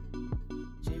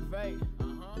 J-Ray.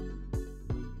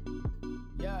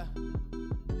 Yeah.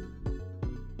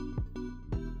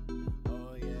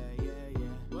 Oh yeah, yeah,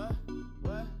 yeah. What?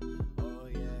 Oh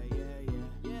yeah, yeah, yeah.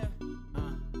 Yeah.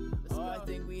 Oh, I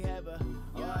think we have a.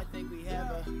 Oh, I think we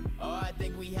have a. Oh, I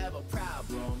think we have a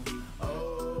problem.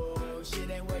 Oh, shit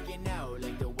ain't working out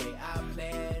like the way I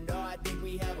planned. Oh, I think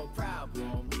we have a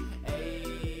problem.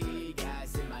 Hey,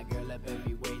 guys, hit my girl up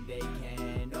every way they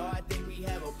can. Oh, I think we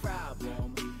have a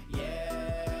problem.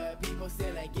 Yeah, people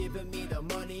still ain't giving me the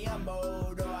money I'm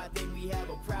owed. Oh, I think we have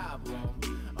a problem.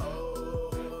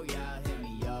 Oh, y'all hit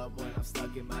me up when I'm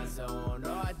stuck in my zone.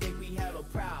 Oh, I think we have a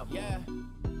problem. Yeah.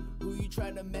 Who you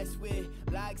tryna mess with?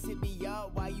 Blogs hit me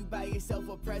up while you buy yourself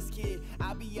a press kit.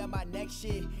 I'll be on my next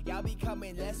shit. Y'all be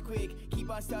coming less quick.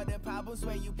 Keep on starting problems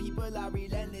where you people are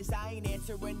relentless. I ain't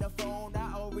answering the phone.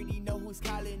 I already know who's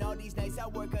calling. All these nights I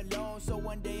work alone, so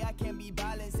one day I can be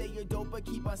ballin'. Say you're dope, but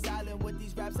keep on silent. With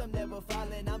these raps, I'm never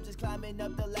falling. I'm just climbing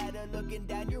up the ladder, looking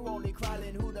down. You're only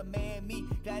crawling. Who the man? Me.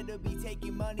 Glad to be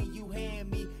taking money you hand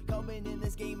me. Coming in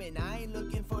this game and I ain't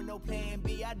looking for no plan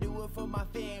B. I do it for my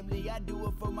family. I do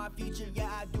it for my future, yeah,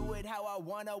 I do it how I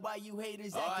wanna. Why you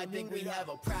haters acting? Oh, I think we have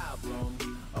a problem.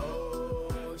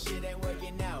 Oh, shit ain't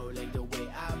working out like the way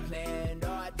I planned.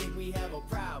 Oh, I think we have a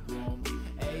problem.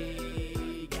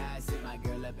 Hey, guys, hit my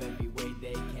girl up every way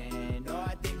they can. Oh,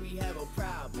 I think we have a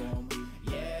problem.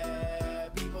 Yeah,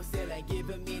 people still ain't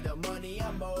giving me the money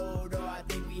I'm owed. Oh, I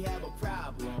think we have a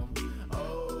problem.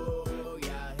 Oh,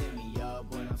 y'all hit me up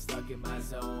when I'm stuck in my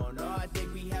zone. Oh, I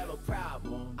think we have a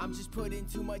problem. I'm just putting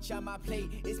too much on my plate.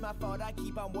 It's my fault I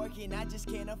keep on working. I just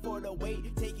can't afford to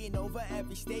wait. Taking over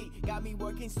every state. Got me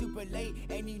working super late.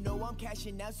 And you know I'm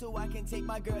cashing out so I can take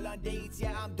my girl on dates.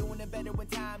 Yeah, I'm doing it better with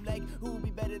time. Like, who'll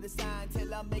be better to sign?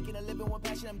 Till I'm making a living with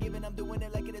passion I'm giving. I'm doing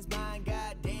it like it is mine.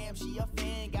 God damn, she a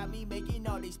fan. Got me making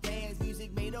all these plans.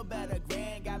 Music made about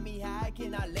 $1,000. Got me high,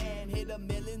 can I land? Hit 1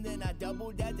 million, then I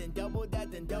double that, then double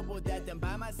that, then double that. Then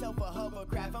buy myself a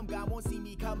hovercraft. I'm gone, won't see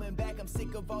me coming back. I'm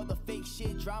sick of all the fake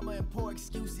shit, drama and poor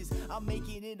excuses. I'm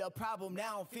making it a problem,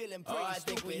 now I'm feeling pretty stupid. I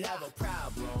think we have a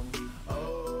problem.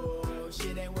 Oh,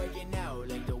 shit ain't working out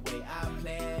like the way I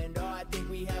planned. Oh, I think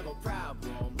we have a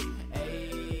problem.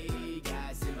 Hey,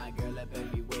 guys, hit my girl up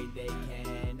every way they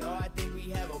can. Oh, I think we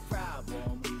have a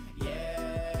problem.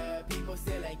 Yeah, people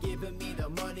still ain't giving me the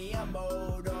money I'm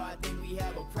owed. Oh, I think we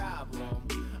have a problem.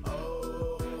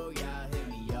 Oh, y'all hit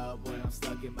me up when I'm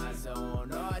stuck in my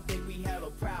zone. Oh, I think we have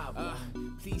a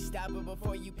problem. Please stop it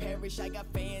before you perish. I got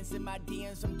fans in my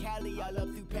DMs from Cali all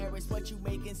up through Paris. What you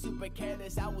making super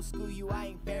careless? I will school you, I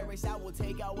ain't Ferris. I will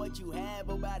take out what you have,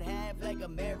 about half like a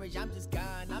marriage. I'm just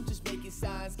gone, I'm just making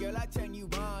signs. Girl, I turn you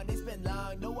on, it's been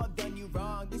long. No, I've done you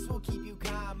wrong, this will keep you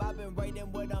calm. I've been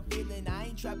writing what I'm feeling. I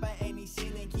ain't trapped by any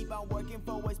ceiling. Keep on working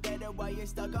for what's better while you're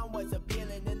stuck on what's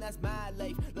appealing. And that's my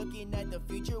life, looking at the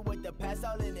future with the past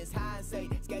all in its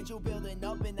hindsight. Schedule building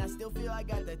up and I still feel I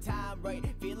got the time right.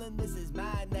 Feeling this is my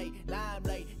night,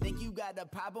 limelight. Think you got a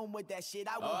problem with that shit?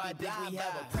 I won't be blind. I think we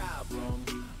have a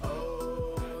problem.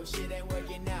 Oh, shit ain't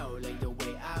working out like the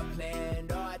way I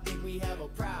planned. Oh, I think we have a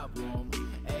problem.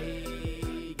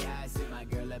 Hey, guys, hit my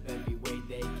girl up every way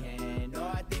they can.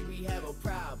 Oh, I think we have a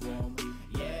problem.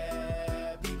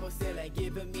 Yeah, people still ain't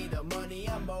giving me the money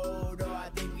I'm owed. Oh, I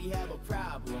think we have a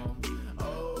problem.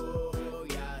 Oh,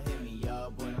 y'all hit me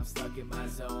up when I'm stuck in my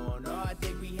zone. Oh, I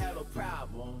think we have a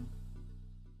problem.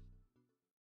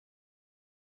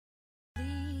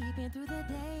 Through the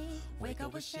day, wake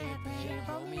up with champagne,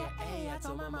 roll me an A. I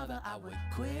told my mother I would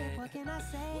quit. What can I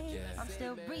say? I'm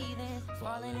still breathing,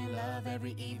 falling in love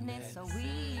every evening. So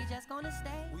we just gonna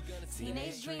stay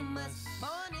teenage dreamers,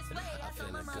 born this way. I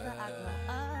told my mother I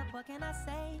grow up. What can I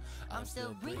say? I'm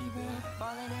still breathing,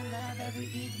 falling in love every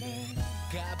evening.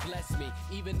 God bless me,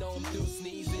 even though I'm through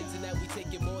sneezing. Tonight we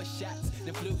taking more shots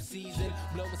than flu season.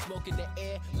 Blowing smoke in the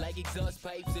air like exhaust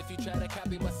pipes. If you try to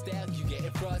copy my style, you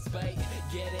getting frostbite.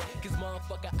 Get it? Cause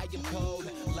motherfucker, I am cold.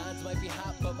 Lines might be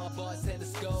hot, but my boss had a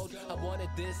scold. I wanted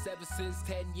this ever since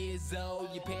 10 years old.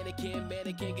 You panicking,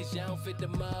 mannequin, cause y'all don't fit the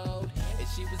mold. And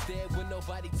she was there when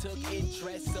nobody took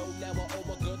interest. So now I owe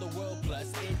my girl the world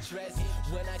plus interest.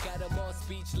 When I got them all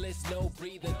speechless, no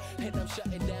breathing. And I'm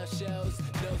shutting down shows,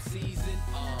 no season.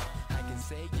 I can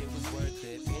say it was worth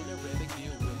it. Panoramic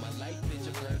view with my life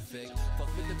picture perfect. Fuck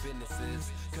with the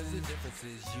businesses, cause the difference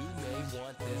is you may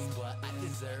want this, but I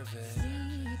deserve it.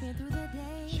 Sleeping through the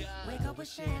day, wake up with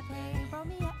champagne, brought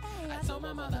me a A. I told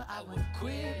my mother I would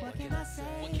quit. What can I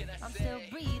say? I'm still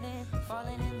breathing,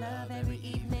 falling in love every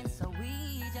evening. So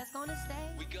we just gonna stay.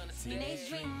 Teenage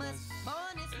dreamers, born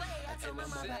this way. I told my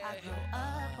mother I grow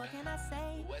up. What can I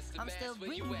say? I'm still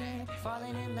breathing,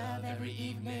 falling in love every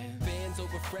evening. Fans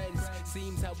over friends,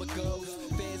 seems how it goes.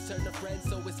 Fans turn to friends,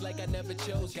 so it's like I never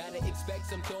chose. Gotta expect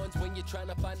some thorns when you're trying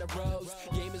to find a rose.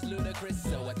 Game is ludicrous,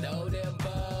 so I throw them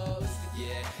bows.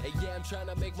 Yeah, and yeah, I'm trying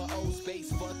to make my own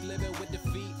space. Fuck living with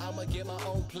defeat, I'ma get my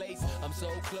own place. I'm so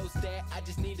close that I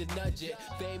just need to nudge it.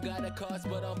 Fame got a cost,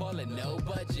 but I'm ballin' no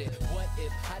budget. What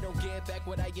if I don't get back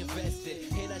what I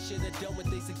invested? And I should've done what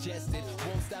they suggested.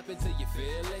 Won't stop until you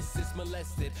feel it's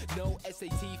molested. No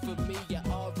SAT for me, you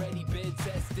already been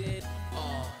tested.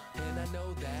 And I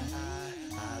know that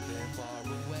I've been far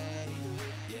away,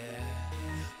 yeah.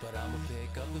 But I'ma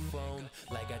pick up the phone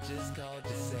like I just called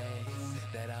to say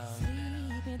that I'm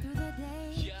sleeping through the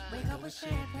day, wake up with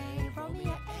champagne, roll me a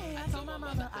A. I told my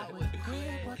mother I would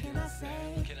quit. What can I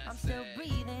say? I'm still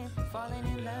breathing, falling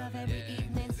in love every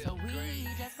evening. So we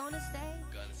just gonna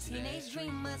stay. Teenage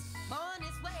dreamers, born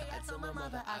this way. I told my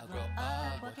mother I grow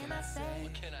up. What can I say?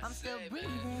 I'm still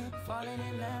breathing, falling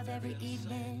in love every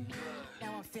evening.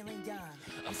 Now I'm feeling young,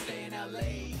 I'm staying out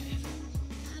late.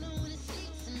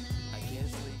 I can't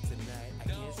sleep tonight, I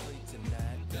can't sleep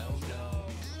tonight, no, no.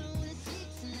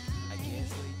 I can't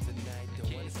sleep tonight,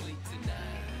 don't wanna sleep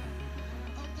tonight.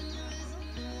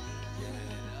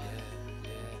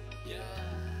 Yeah.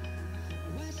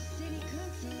 watch the city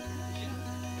come to life.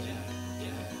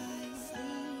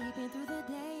 Sleeping through the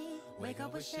day, wake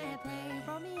up with champagne,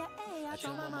 roll me a A. I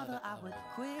told my mother I would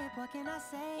quit. What can I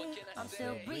say? I'm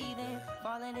still breathing,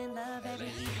 falling in love every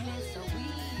evening. So we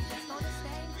just gonna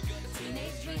stay.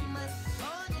 Teenage dreamers,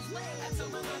 born this way. I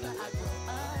told my mother I grow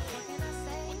up. What can I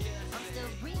say? I'm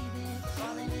still breathing,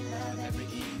 falling in love every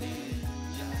evening.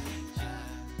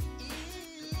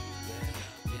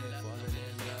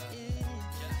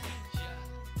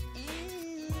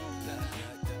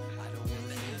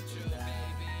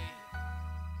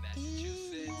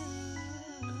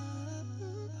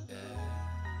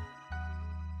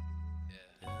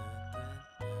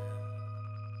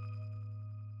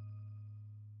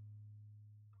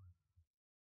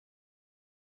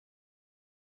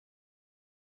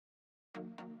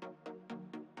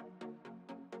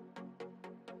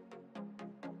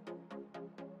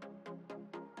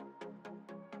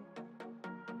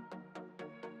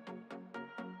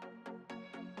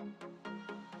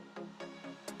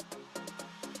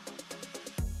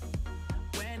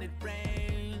 When it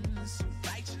rains,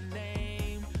 write your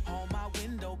name on my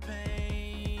window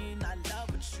pane. I love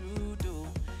what you do,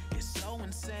 it's so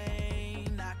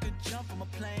insane. I could jump from a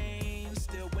plane,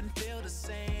 still wouldn't feel the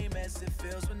same as it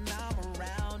feels when I'm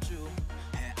around you.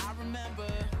 And I remember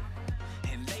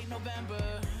in late November,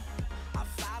 I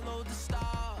followed the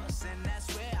stars, and that's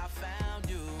where I found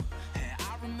you. And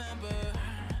I remember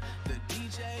the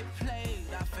DJ played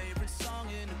our favorite song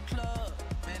in the club,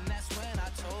 and that's when I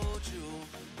told you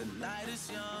the night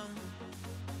is young.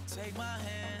 Take my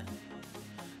hand,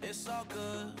 it's all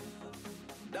good.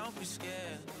 Don't be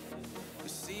scared. We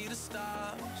see the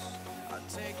stars, I'll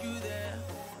take you there.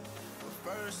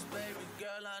 But first, baby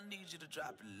girl, I need you to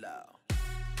drop it loud.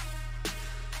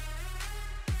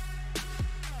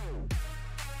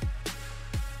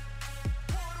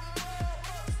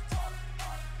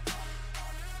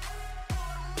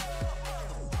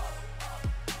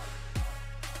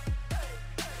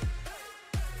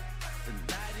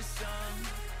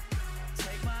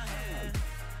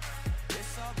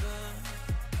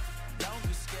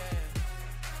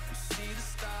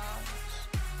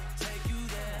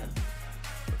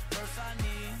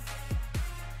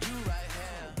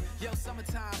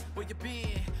 Summertime, where you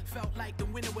been? Felt like the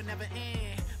winter would never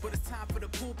end. But it's time for the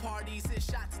pool parties and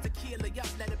shots of tequila, yup,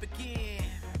 let it begin.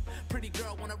 Pretty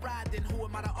girl wanna ride, then who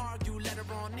am I to argue? Let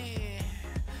her on in.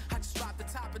 I just drop the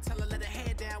top and tell her let her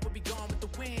head down, we'll be gone with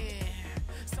the wind.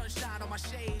 Sunshine on my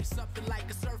shades, something like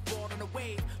a surfboard on a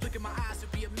wave. Look in my eyes,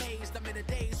 you'll be amazed. I'm in a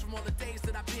daze from all the days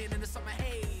that I've been in the summer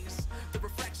haze. The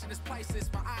reflection is priceless,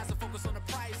 my eyes are focused on the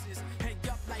prices. And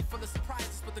yup, life full of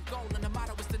surprises, but the goal and the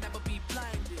motto is to never be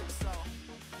blinded. So,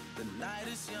 the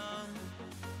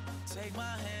Take my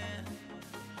hand,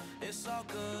 it's all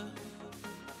good.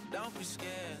 Don't be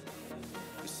scared.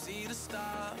 You see the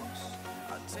stars,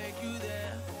 I'll take you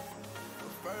there.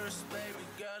 But first, baby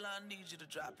girl, I need you to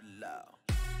drop it loud.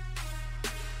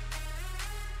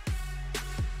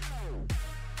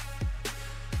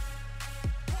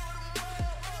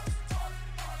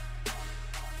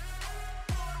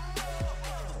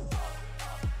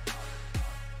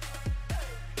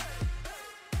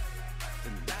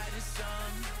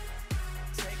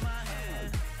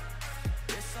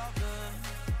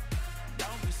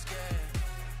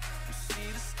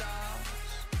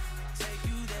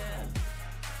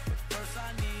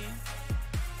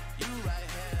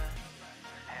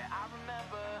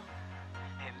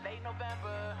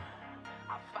 November,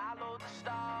 I followed the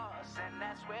stars, and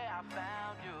that's where I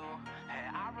found you.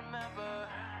 And I remember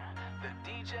the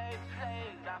DJ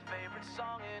played our favorite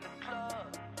song in the club,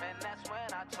 and that's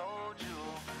when I told you.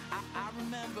 I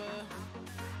remember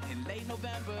in late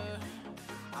November,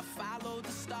 I followed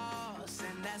the stars,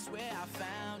 and that's where I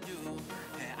found you.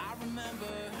 And I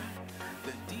remember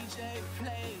the DJ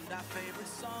played our favorite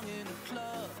song in the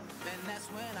club, and that's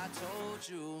when I told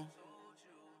you.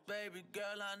 Baby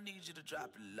girl, I need you to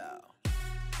drop it loud.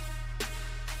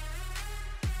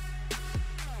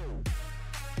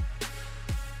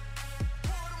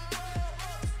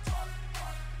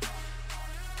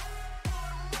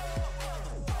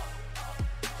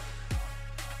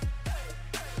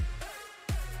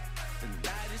 The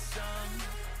night is young,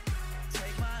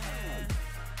 take my hand,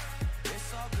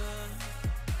 it's all good,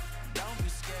 don't be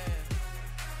scared.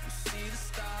 You see the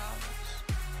stars,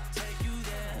 take you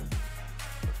there.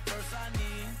 First I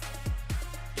need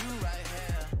you right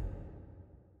here.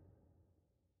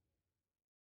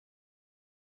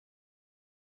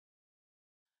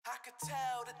 I could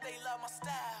tell that they love my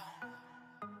style.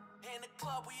 In the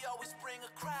club we always bring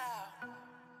a crowd.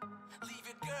 Leave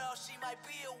your girl, she might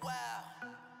be a while.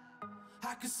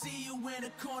 I can see you in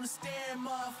the corner staring,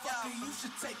 motherfucker. You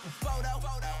should take a photo.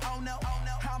 Oh no,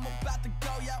 I'm about to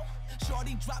go, yo.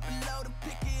 Shorty drop it low to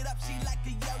pick it up, she like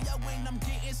a yo-yo. When I'm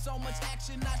getting so much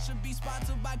action, I should be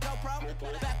sponsored by GoPro.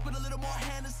 Back with a little more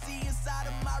Hennessy inside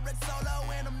of my red Solo.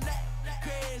 And I'm that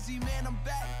crazy, man, I'm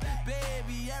back.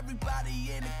 Baby,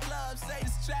 everybody in the club say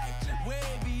this track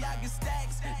wavy, I get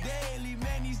stacks daily,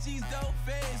 man, these G's don't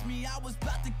faze me. I was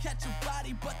about to catch a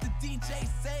body, but the DJ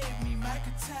saved me, man. I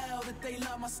could tell that they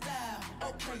love my style.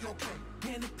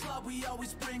 Okay. In the club, we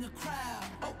always bring a crowd.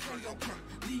 Okay.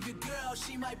 Leave your girl,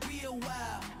 she might be a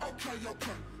while. Okay.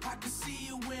 I can see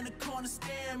you in the corner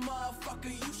staring,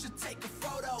 motherfucker. You should take a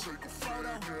photo.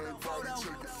 Photo.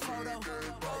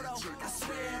 I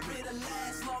swear it'll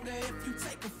last longer if you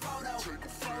take a photo.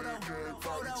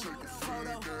 Photo.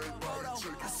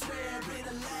 I swear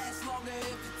it'll last longer if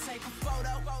you take a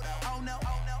photo. Oh no,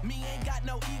 me ain't got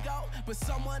no ego, but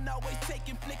someone always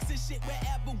taking flicks and shit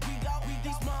wherever we go.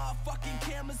 These motherfucking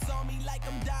cameras on me like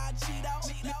I'm Don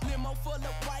Cheeto. Limo full of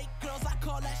white girls, I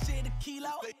call that shit a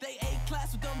kilo. They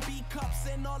A-class with them B-cups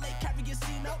and all they carry is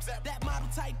C-notes. That model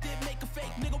type did make a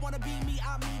fake nigga wanna be me,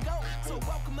 amigo. So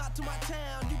welcome out to my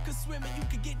town, you can swim and you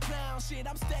can get drowned. Shit,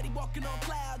 I'm steady walking on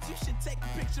clouds, you should take a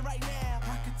picture right now.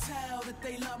 I can tell that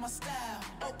they love my style.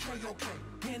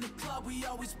 Okay. In the club, we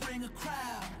always bring a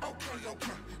crowd.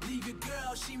 Okay. Leave your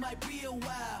girl, she might be a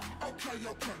while. Okay.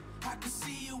 I can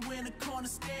see you in the corner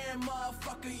staring,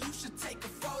 motherfucker. You should take a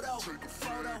photo.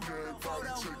 Photo.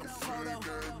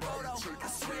 I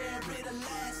swear it'll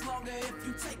last longer if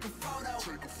you take a photo.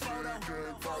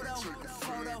 Photo.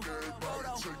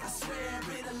 I swear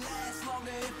it'll last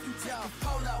longer if you take a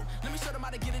photo. Let me show them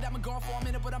how to get it. I've been gone for a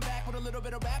minute, but I'm back with a little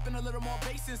bit of rap and a little more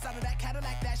bass inside of that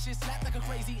Cadillac. That shit slapped like a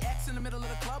crazy ex in the middle of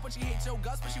the club, but she hates your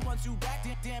guts, but she wants you back.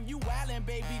 Damn, you wildin',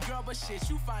 baby girl, but shit,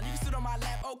 you fine. You can sit on my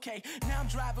lap, okay. Now I'm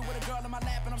driving with a girl in my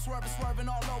lap, and I'm swerving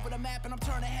all over the map, and I'm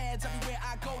turning heads everywhere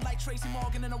I go like Tracy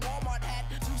Morgan in a Walmart ad.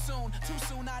 Too soon,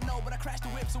 I know, but I crashed the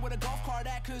whip, so with a golf cart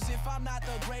at. Cause if I'm not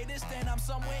the greatest, then I'm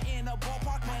somewhere in a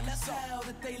ballpark, man, let's go. Tell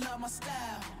that they love my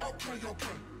style.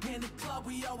 Okay. In the club,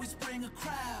 we always bring a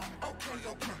crowd.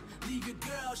 Okay. Leave your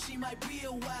girl, she might be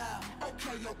a while.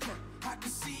 Okay. I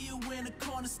can see you in the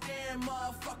corner staring,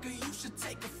 motherfucker. You should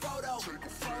take a photo.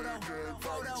 Photo.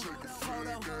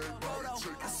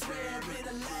 I swear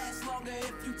it'll last longer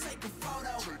if you take a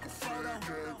photo.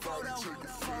 Photo.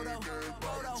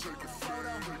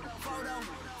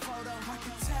 I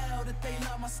can tell that they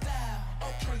love my style.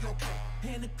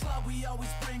 Okay. In the club, we always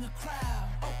bring a crowd.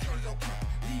 Okay.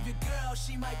 Leave your girl,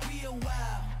 she might be a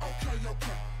while. Okay.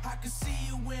 I can see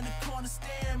you in the corner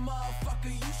staring,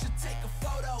 motherfucker. You should take a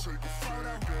photo.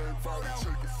 Photo.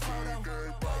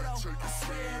 I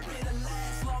swear it'll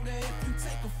last longer if you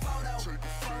take a photo.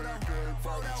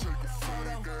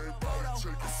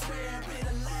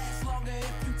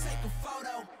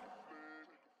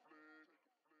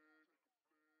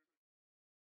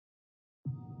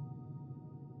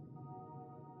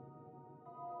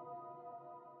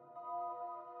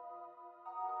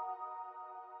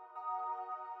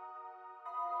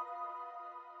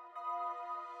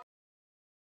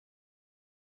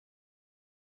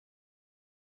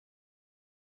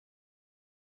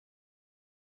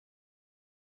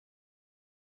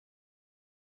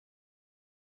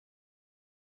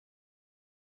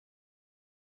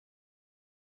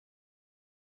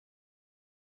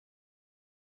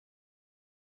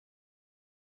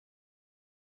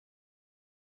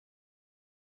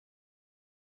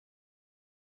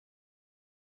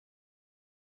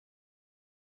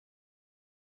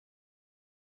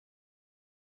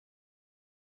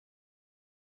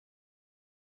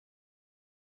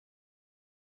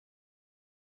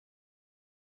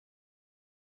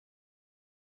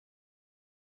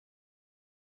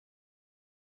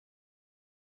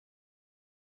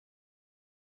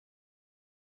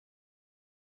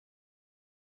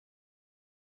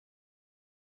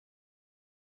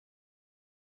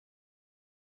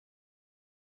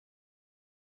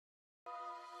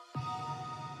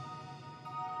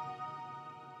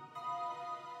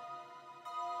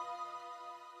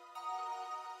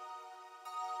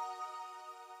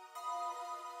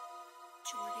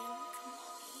 Jordan, come on.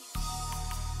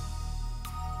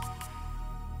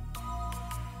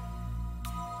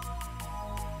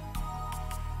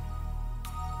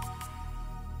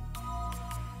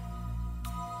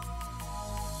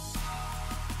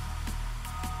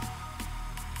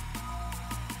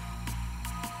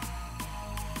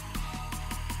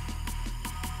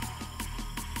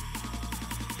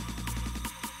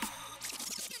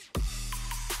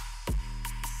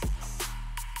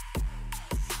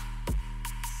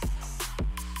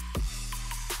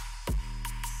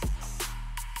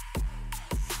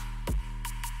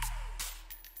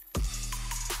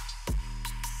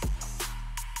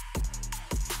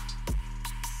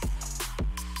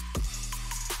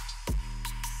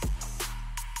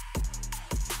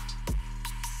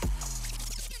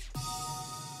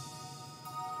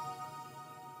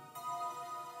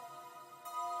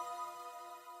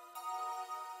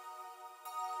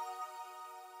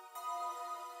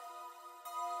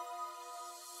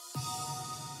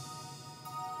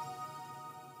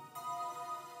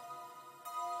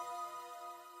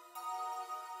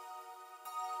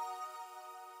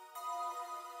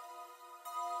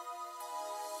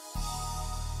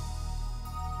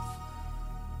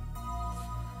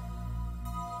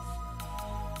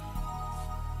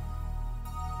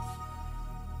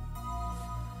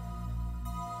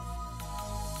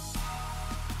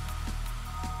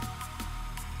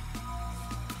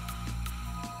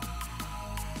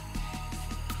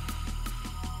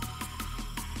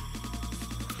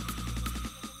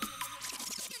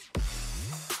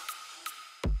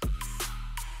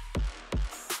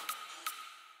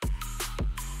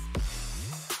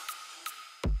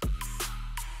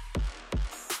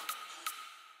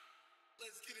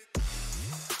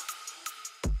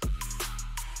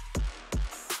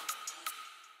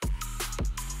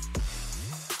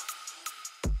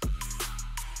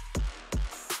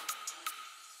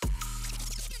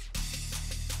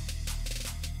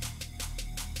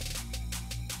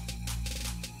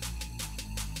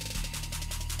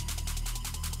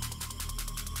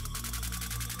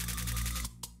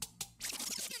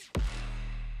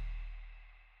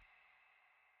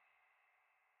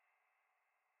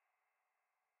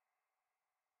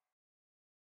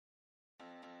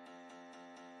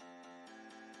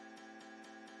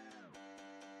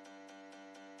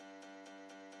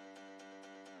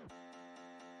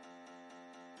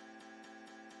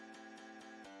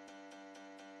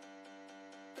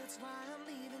 That's why I'm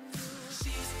leaving you.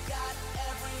 She's got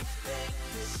everything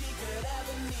that she could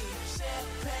ever need.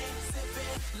 Champagne,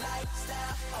 sipping,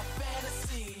 lifestyle, a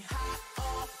fantasy. High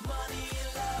on money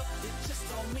and love, it just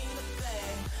don't mean a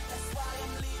thing. That's why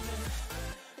I'm leaving.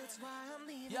 That's why I'm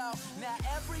leaving. Yo, now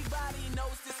everybody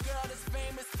knows this girl is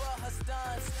famous for her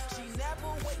stunts. She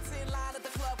never waits in line at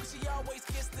the club, cause she always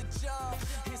gets the jump.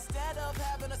 Instead of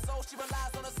having a soul, she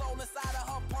relies on the soul inside of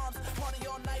her palms. Party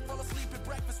all night, fall asleep at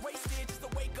breakfast, wasted just to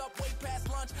wake up way past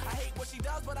lunch. I hate what she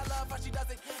does, but I love how she does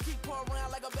it. Keep her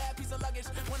around like a bad piece of luggage.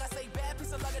 When I say bad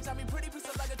piece of luggage, I mean pretty piece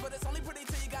of luggage, but it's only pretty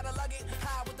till you gotta lug it.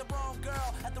 High with the wrong girl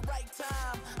at the right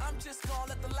time. I'm just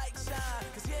gonna let the light shine,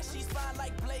 cause yeah, she's fine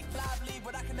like Blake Lively,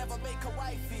 but I can never make her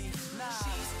wifey. Nah,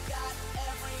 she's got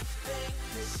everything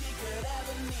that she could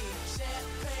ever need.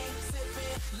 Champagne,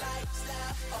 sipping,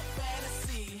 lifestyle, a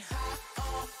fantasy. High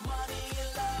on money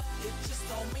and love, it just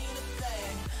don't mean a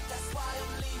thing. That's why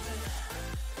I'm leaving.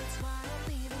 That's why I'm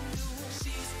leaving you.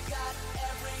 She's got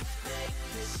everything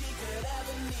that she could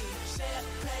ever need.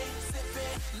 Champagne,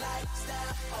 sipping,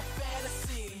 lifestyle, a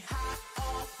fantasy. High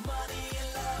on money and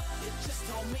love, it just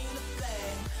don't mean a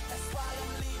thing. That's why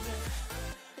I'm leaving.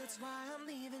 That's why I'm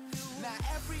leaving you. Now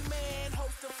every man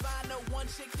hopes to find the one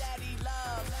chick that he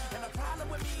loves, and the problem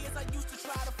with me is I used to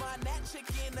try to find that chick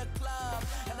in the club,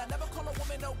 and I never call a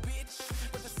woman no bitch,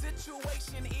 but the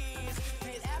situation is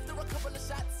that after a couple of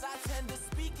shots I tend to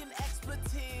speak in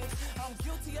expletives. I'm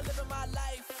guilty of living my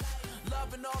life,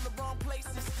 loving all the wrong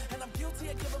places, and I'm guilty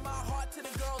of giving my heart to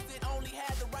the girls that only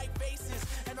had the right faces,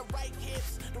 and the right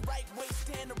hips, the right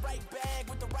waist, and the right bag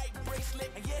with the right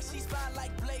bracelet. And yeah, she's fine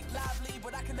like Blake Lively,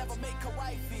 but I can never make her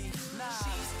wifey. Nah,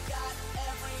 she's got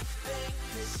everything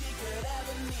that she could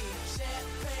ever need.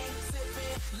 Champagne,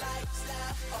 sipping,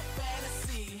 lifestyle, a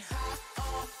fantasy. High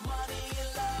on money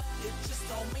and love, it just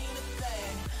don't mean a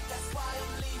thing. That's why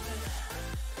I'm leaving.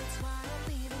 That's why I'm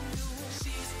leaving you.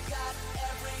 She's got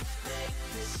everything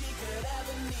that she could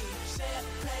ever need.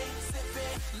 Champagne,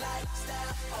 sipping,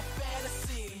 lifestyle, a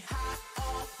fantasy. High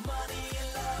on money and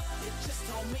love, it just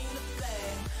don't mean a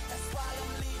thing. That's why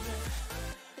I'm leaving.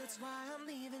 That's why I'm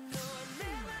leaving. No, I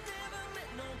never met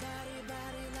nobody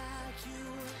like you.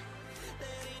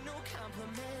 That ain't no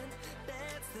compliment,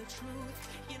 that's the truth.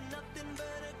 You're nothing but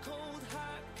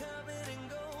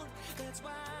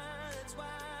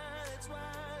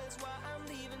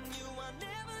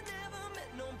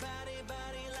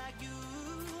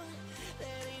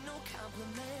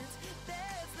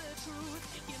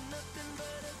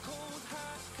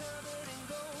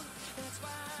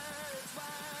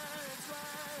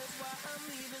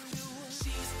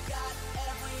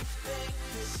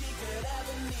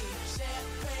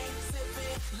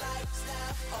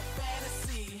lifestyle or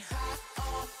fantasy. High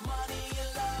on money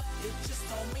and love, it just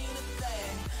don't mean a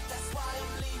thing. That's why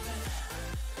I'm leaving.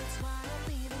 That's why I'm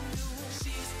leaving you.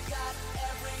 She's got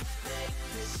everything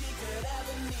that she could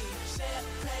ever need.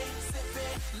 Champagne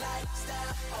sipping,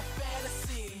 lifestyle or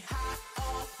fantasy. High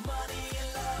on money and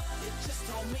love, it just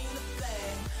don't mean a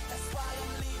thing. That's why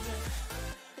I'm leaving.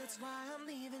 That's why I'm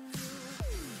leaving you.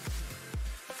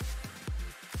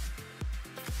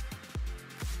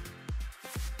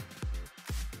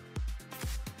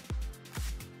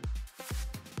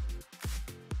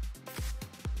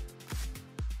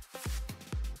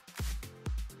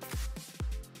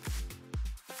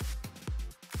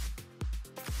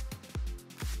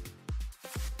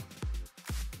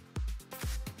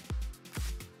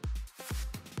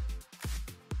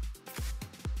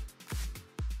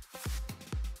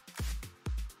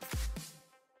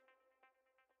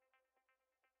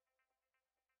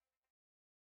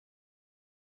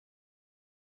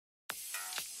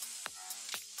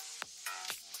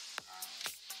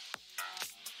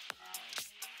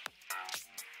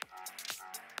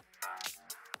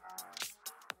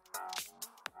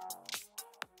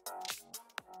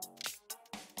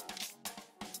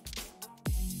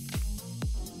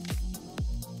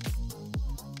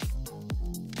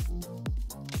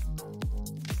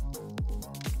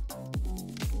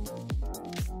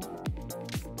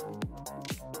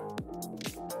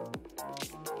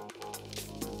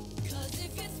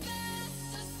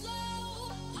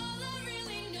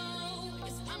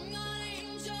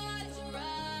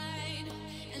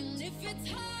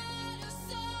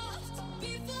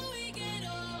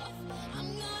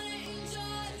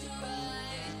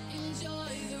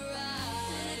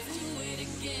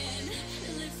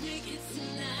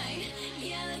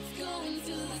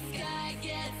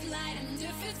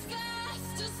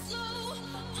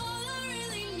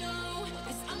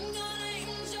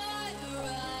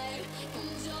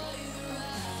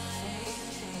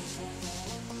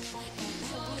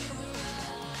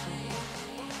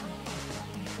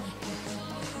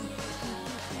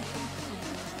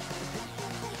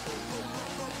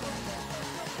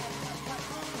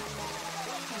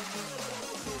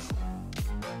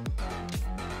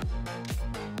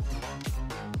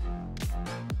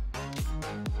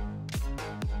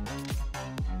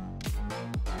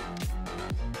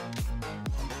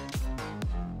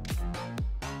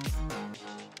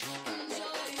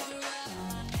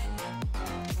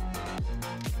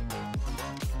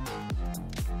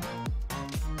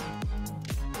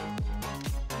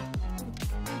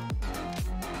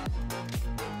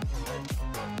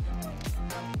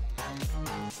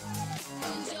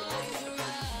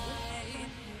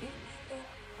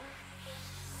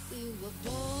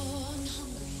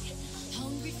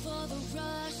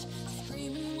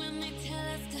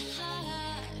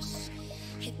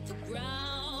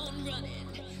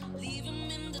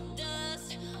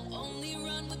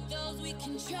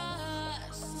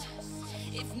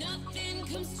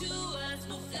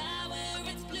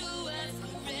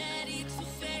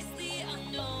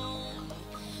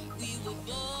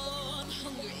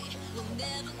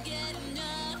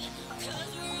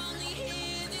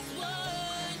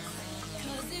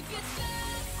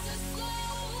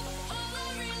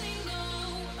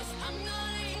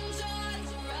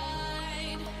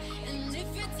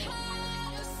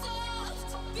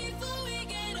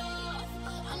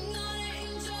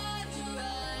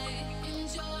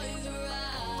 Enjoy the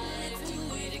ride. Let's do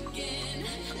it again.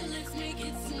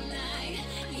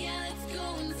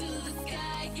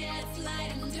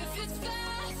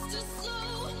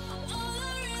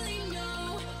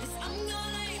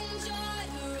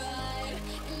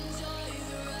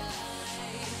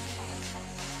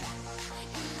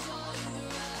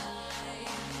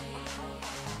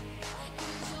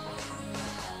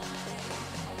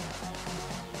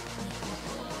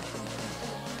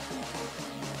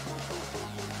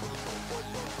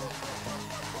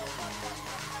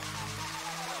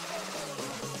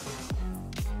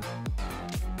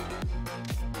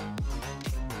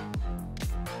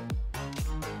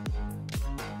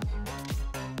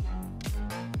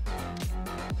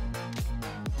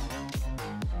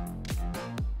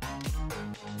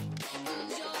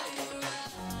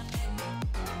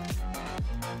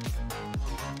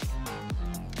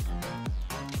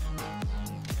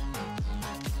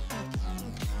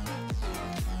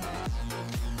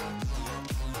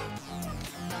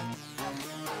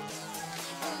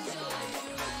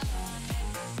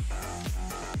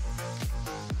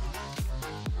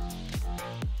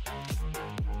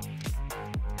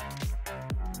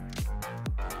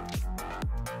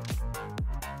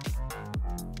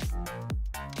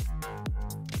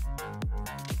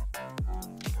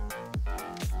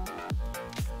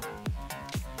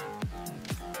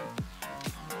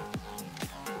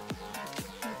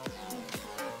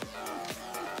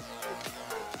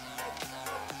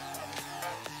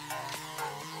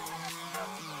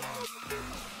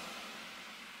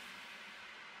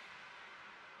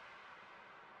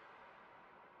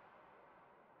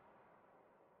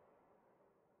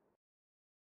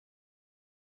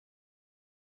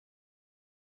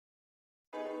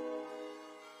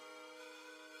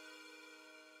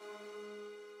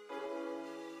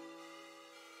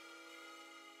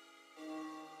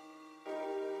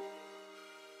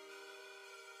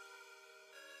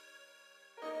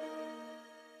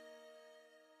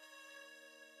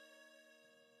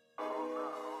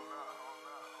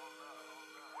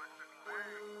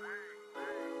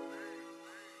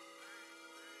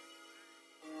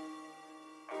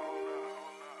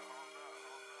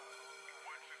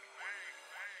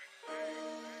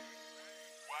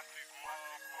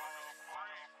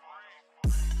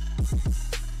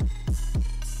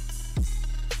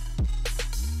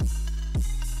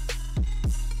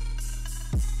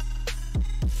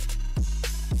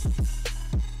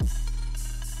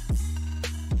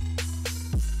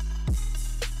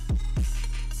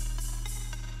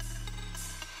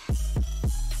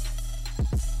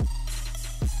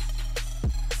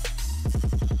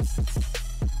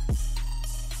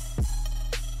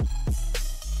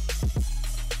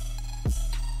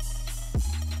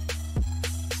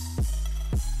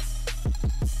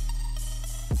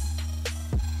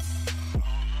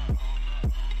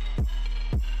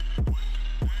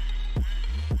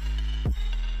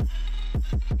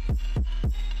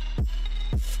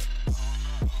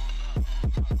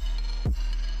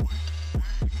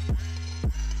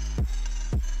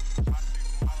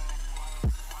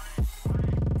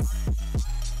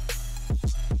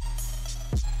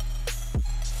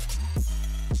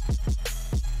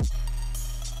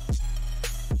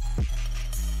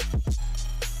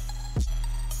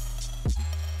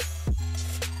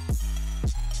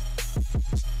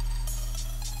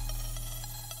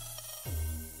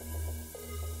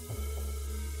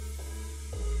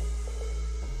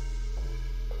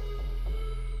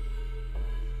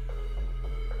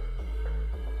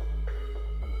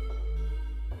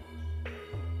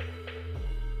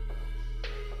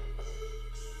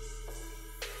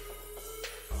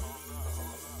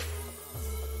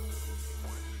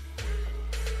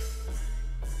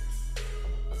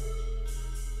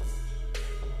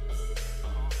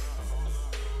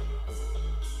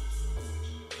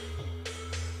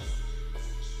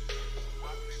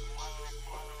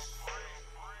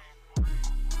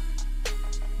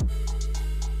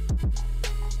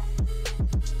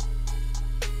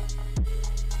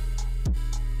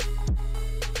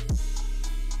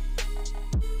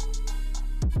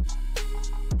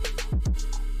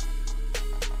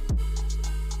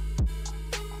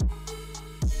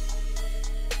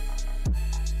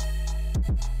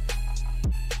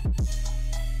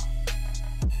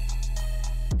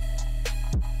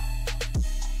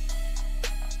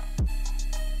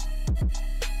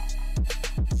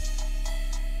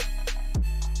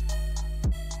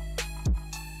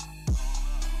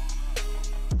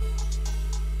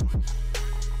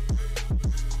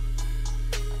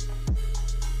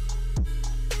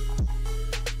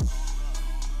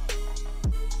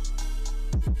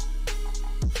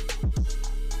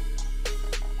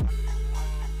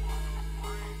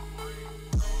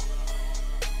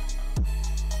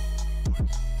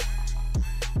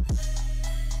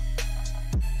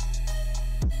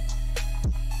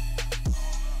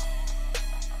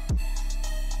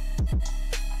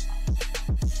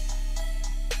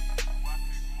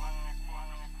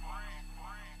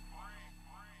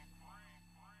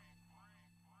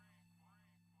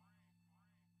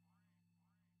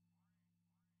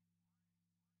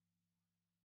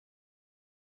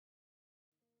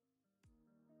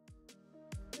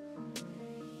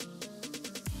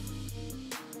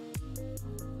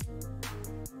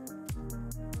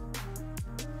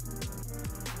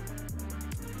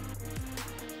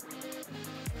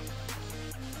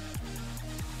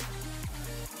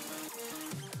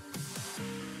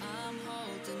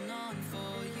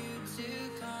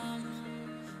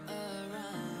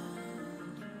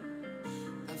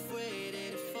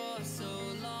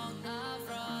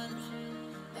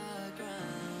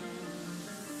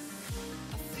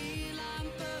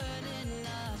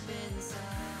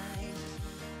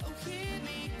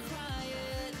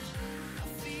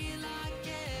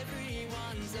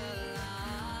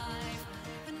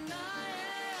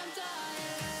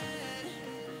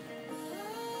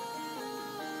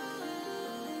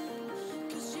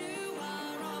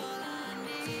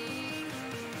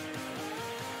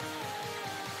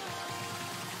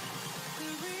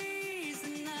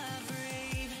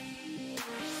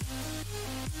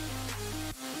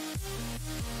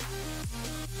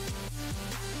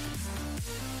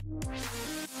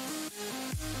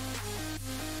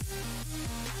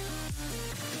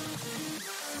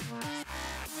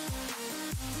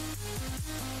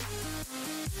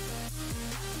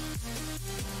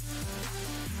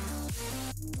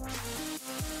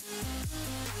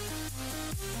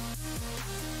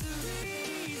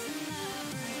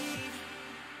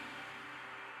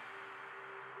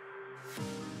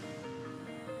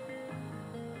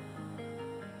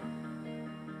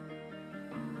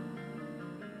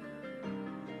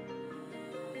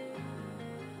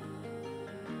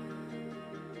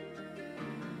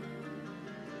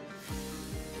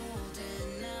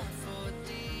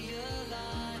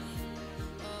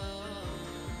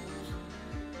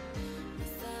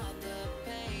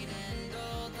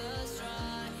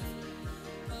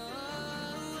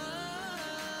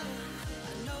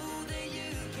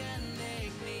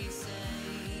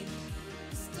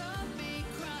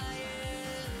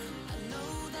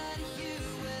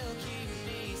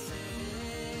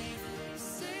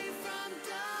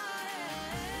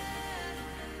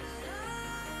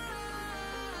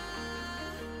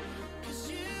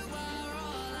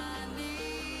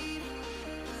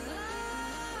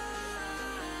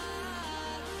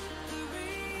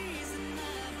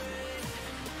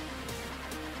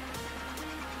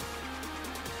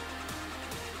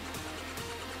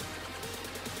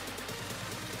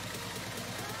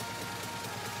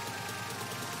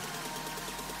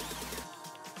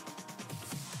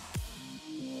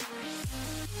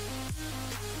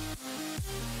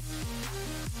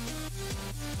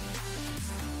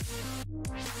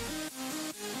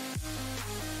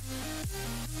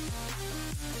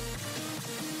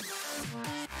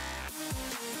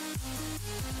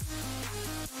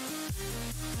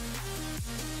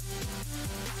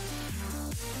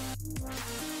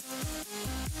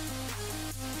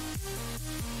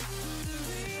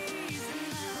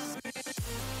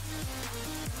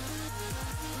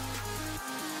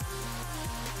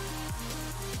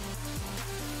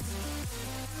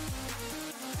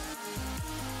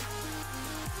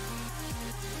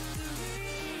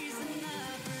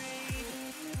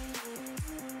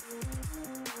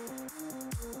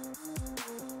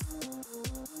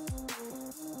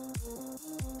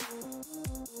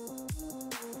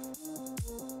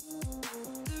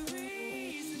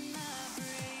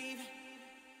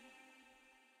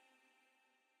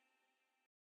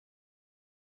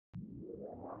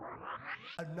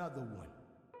 Another one.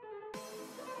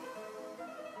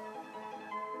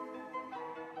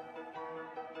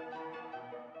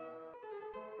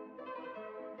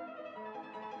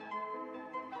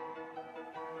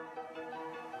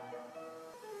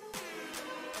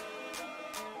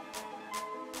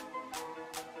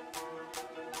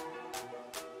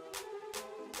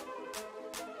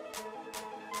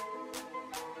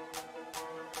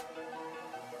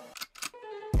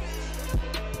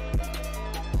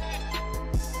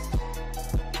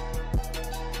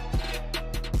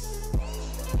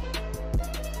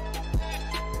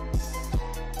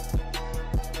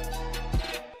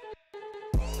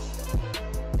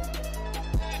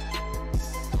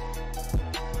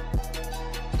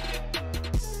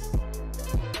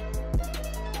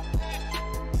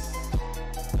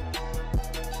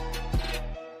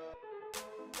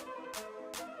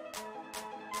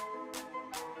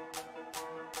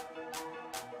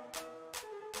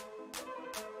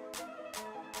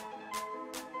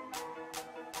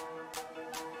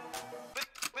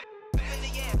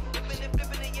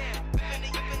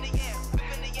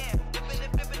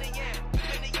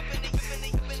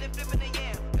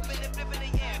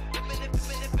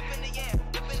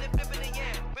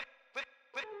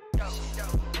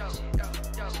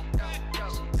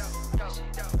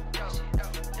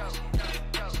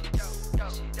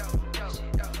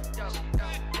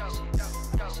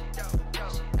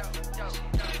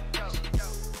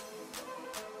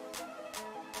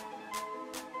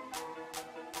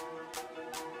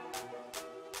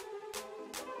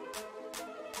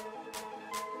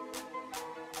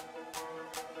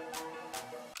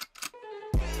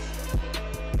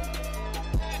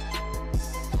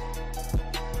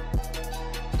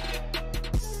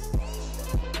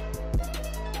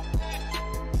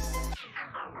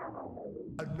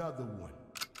 Another one.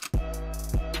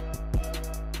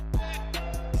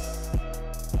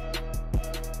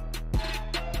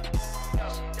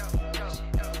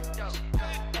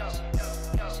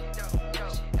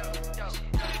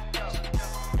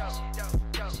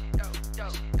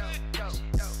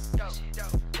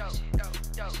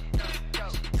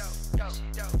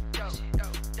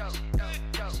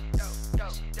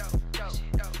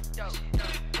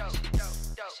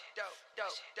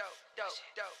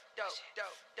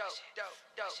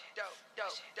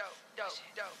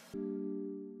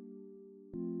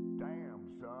 Damn,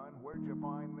 son, where'd you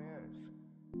find this?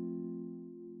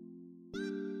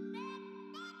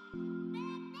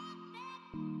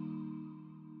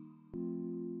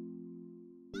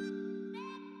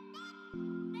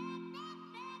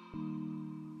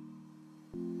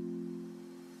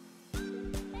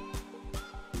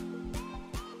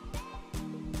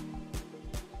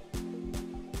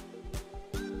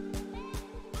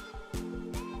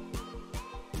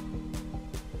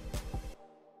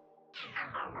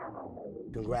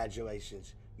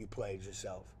 Congratulations, you played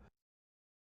yourself.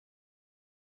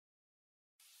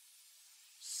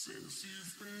 Since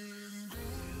you've been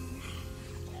gone,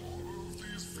 all of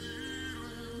these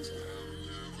feelings have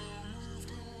never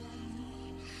moved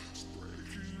on. It's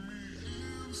breaking me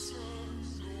inside,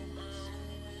 no matter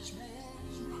what's wrong.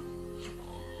 Our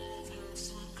love has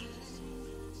to go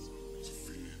to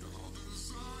feed our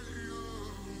desire.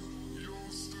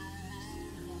 You're still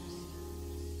the one.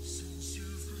 Since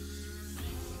you've been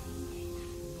gone,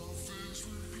 nothing's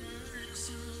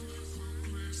replacing the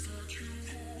place that you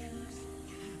hold.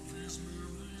 These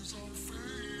memories are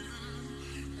fading.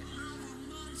 I never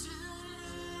meant to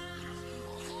lie.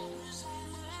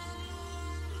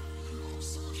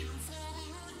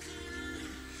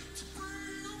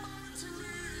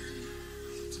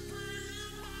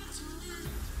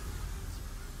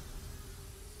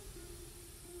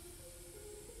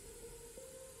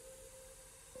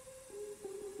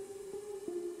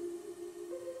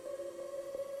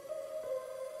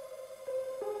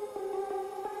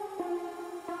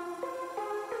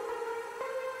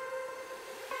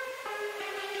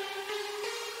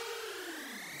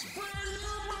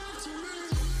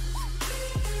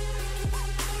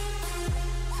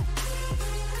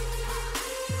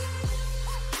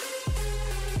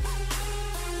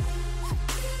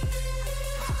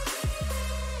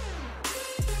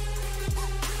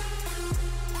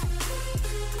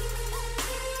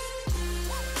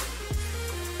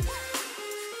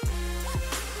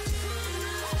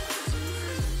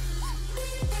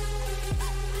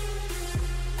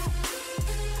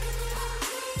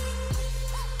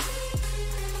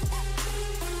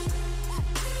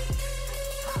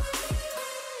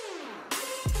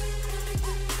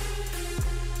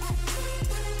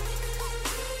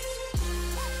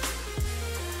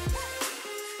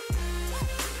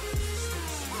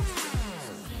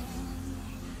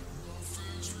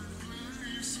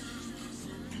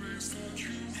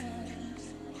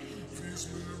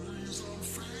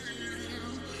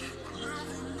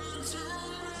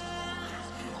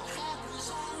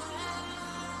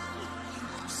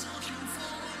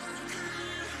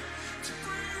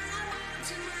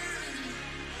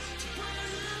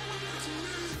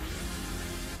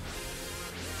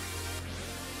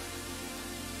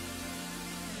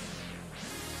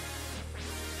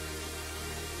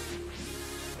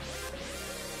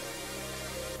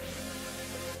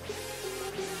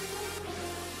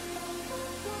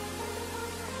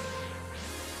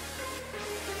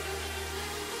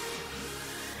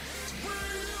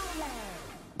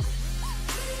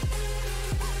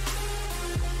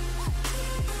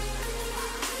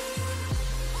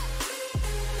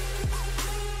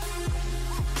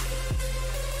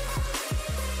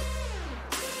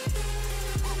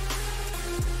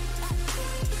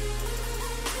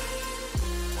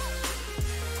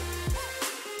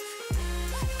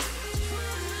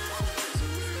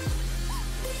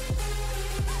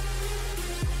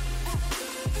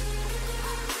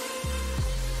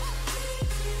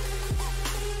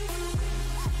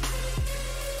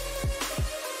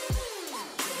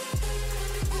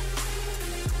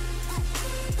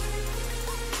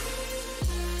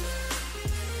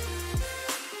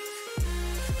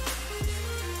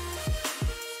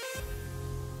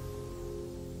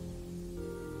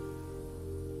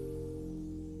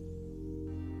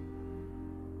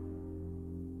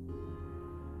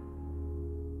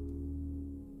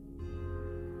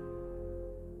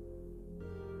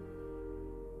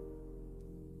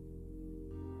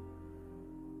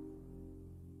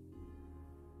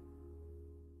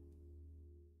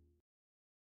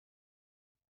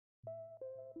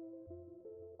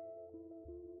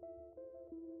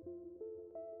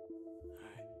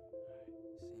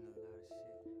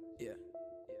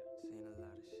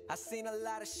 I seen a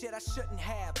lot of shit I shouldn't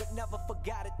have, but never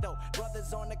forgot it though.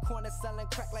 Brothers on the corner selling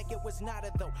crack like it was not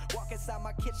a though. Walk inside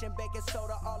my kitchen, baking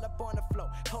soda all up on the floor.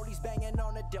 Police banging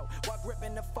on the door while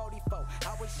gripping the 44.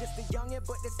 I was just a youngin',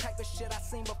 but this type of shit I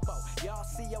seen before. Y'all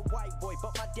see a white boy,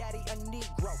 but my daddy a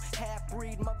Negro.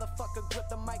 Half-breed motherfucker grip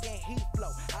the mic and he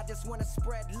flow. I just wanna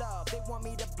spread love, they want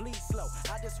me to bleed slow.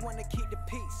 I just wanna keep the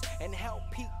peace and help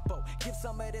people. Give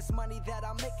some of this money that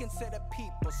I'm making to the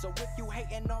people. So if you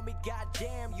hating on me,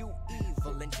 goddamn you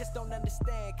evil. And just don't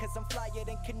understand, cause I'm flyer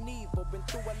than Knievel. Been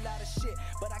through a lot of shit,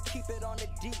 but I keep it on the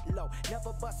deep low.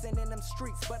 Never bustin' in them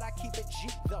streets, but I keep it G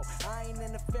though. I ain't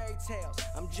in the fairy tales,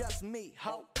 I'm just me,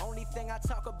 ho. Only thing I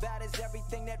talk about is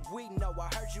everything that we know.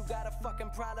 I heard you got a fucking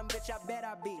problem, bitch, I bet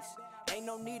I beast. Ain't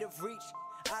no need of reach,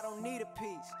 I don't need a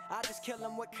piece. I just kill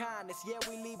them with kindness, yeah,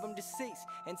 we leave them deceased.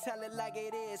 And tell it like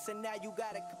it is, and now you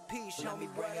gotta compete. Show me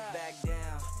bring it back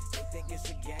down. They think it's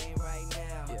a game right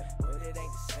now, but it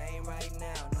ain't the same right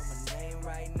now. Know my name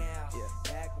right now,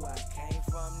 back where I came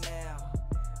from now.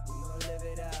 We gon' live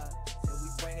it up till we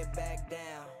bring it back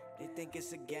down. They think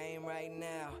it's a game right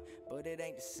now, but it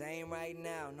ain't the same right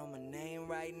now. Know my name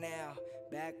right now,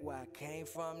 back where I came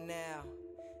from now.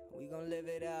 We gon' live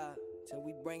it up till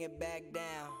we bring it back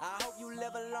down. I hope you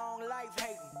live a long life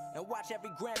hating and watch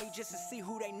every Grammy just to see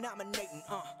who they nominating.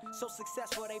 So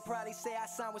successful they probably say I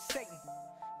signed with Satan.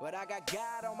 But I got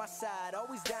God on my side,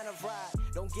 always down to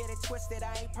ride. Don't get it twisted,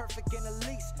 I ain't perfect in the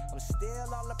least. I'm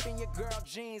still all up in your girl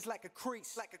jeans like a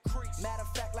crease. Matter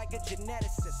of fact, like a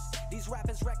geneticist. These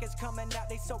rappers' records coming out,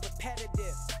 they so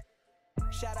repetitive.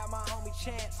 Shout out my homie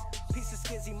Chance, piece of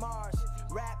Skizzy Mars.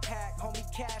 Rap Pack, homie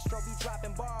Castro be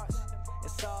dropping bars.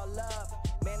 It's all love,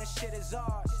 man, this shit is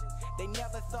ours. They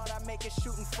never thought I'd make it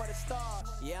shooting for the stars.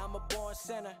 Yeah, I'm a born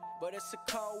sinner, but it's a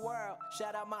cold world.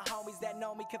 Shout out my homies that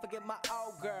know me, can't forget my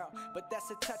old girl. But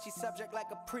that's a touchy subject like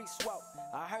a priest woke.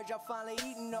 I heard y'all finally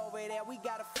eating over there, we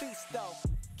got a feast though.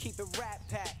 Keep it Rap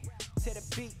Pack, till the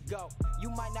beat go. You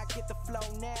might not get the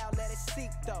flow now, let it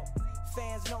seep though.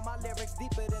 Fans know my lyrics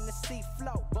deeper than the sea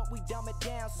flow, but we dumb it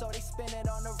down so they spin it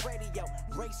on the radio.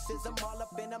 Racism all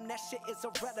up in them, that shit is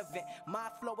irrelevant. My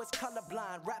flow is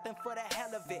colorblind, rapping for the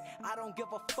hell of it. I don't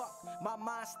give a fuck, my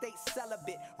mind stays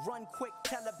celibate. Run quick,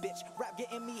 tell a bitch, rap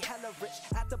getting me hella rich.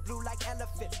 Out the blue like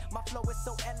elephants, my flow is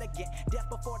so elegant. Death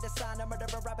before the sign, I'm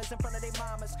murdering rappers in front of their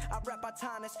mamas. I rap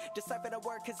autonomous, decipher the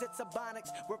word cause it's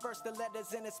ebonics. Reverse the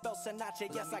letters and it spells Sinatra.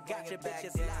 Yes, I got you,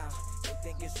 bitches loud. They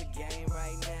think it's a game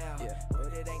right now,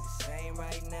 but it ain't the same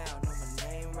right now. Know my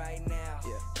name right now,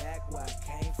 back where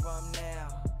I came from now.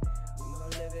 We gon'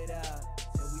 live it up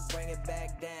till we bring it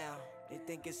back down. They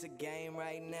think it's a game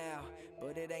right now,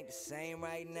 but it ain't the same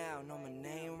right now. Know my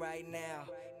name right now,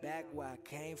 back where I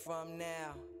came from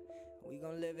now. We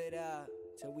gon' live it up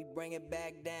till we bring it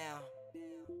back down.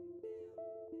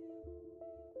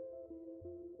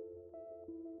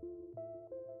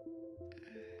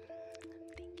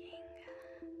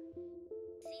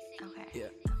 Okay. Yeah.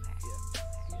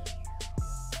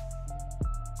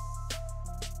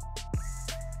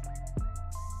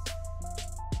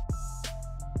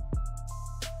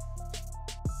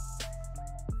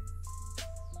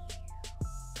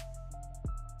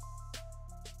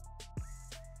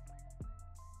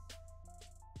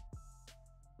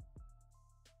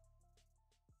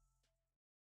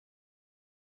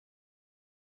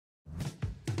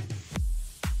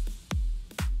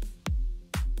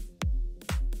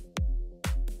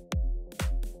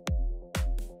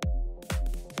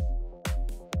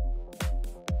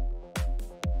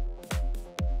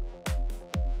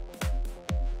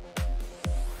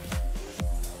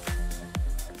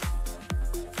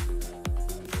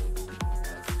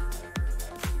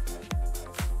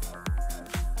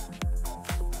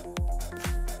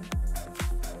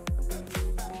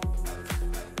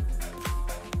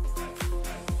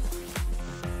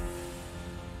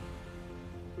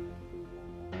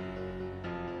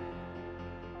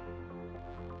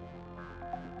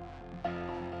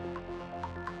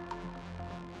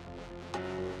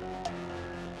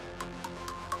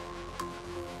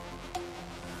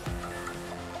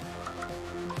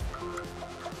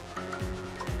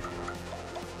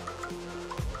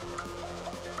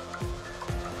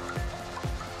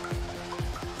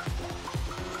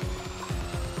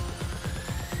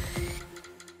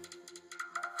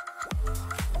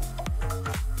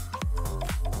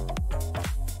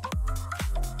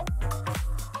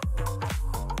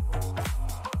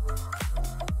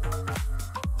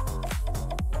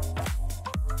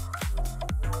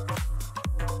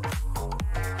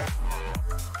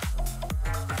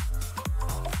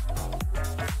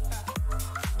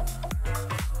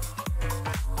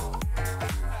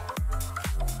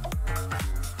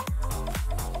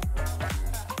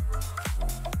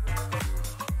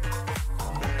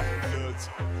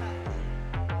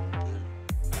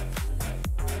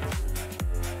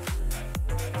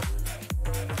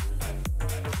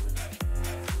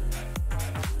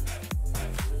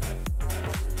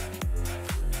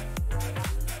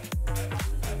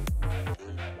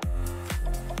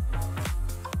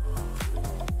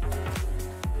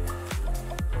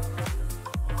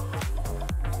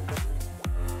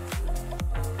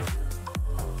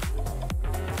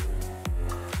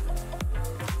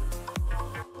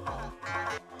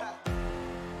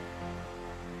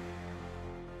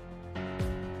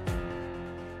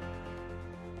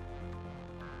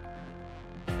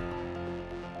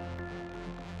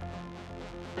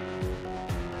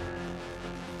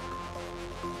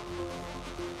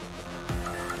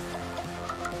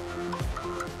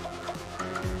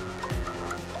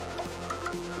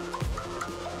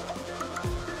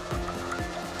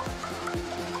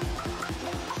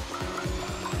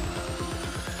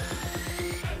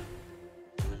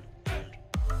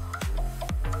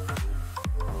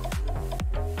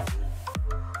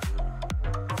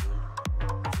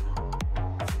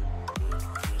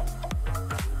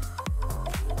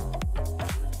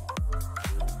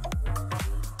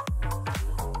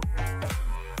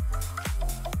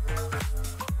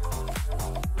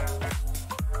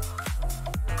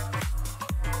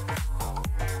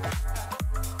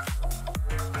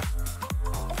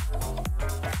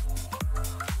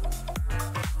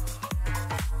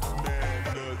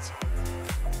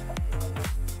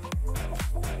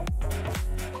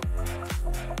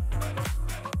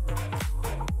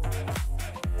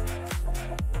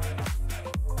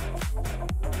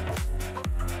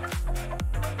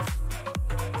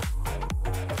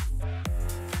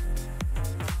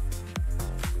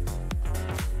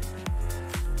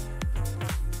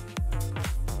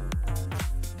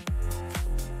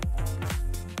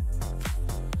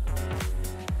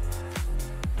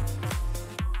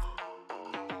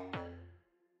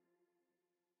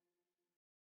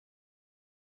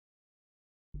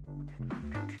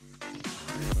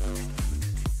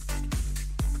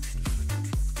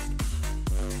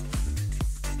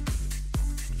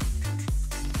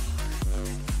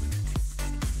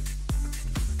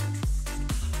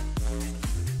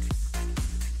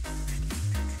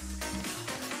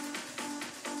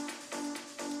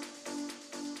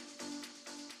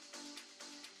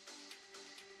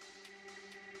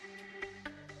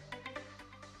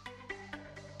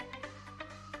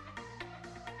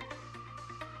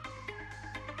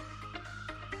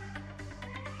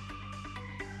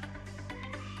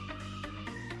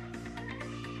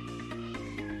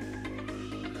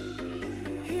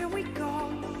 Here we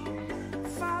go.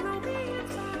 Follow me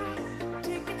inside.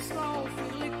 Take it slow,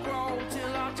 feel it grow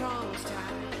till our tongues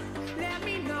tie. Let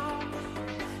me know,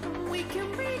 and we can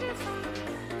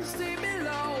redefine. Stay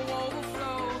below,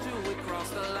 overflow till we cross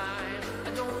the line.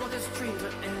 I don't want this dream to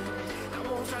end. I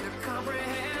won't try to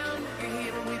comprehend. You're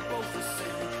here and we both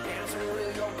ascend. Dancing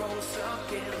with your ghost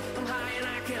again. I'm high and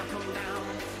I can't come down.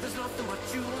 There's nothing but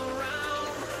you around.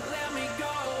 Let me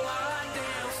go while I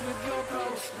dance with your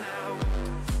ghost now.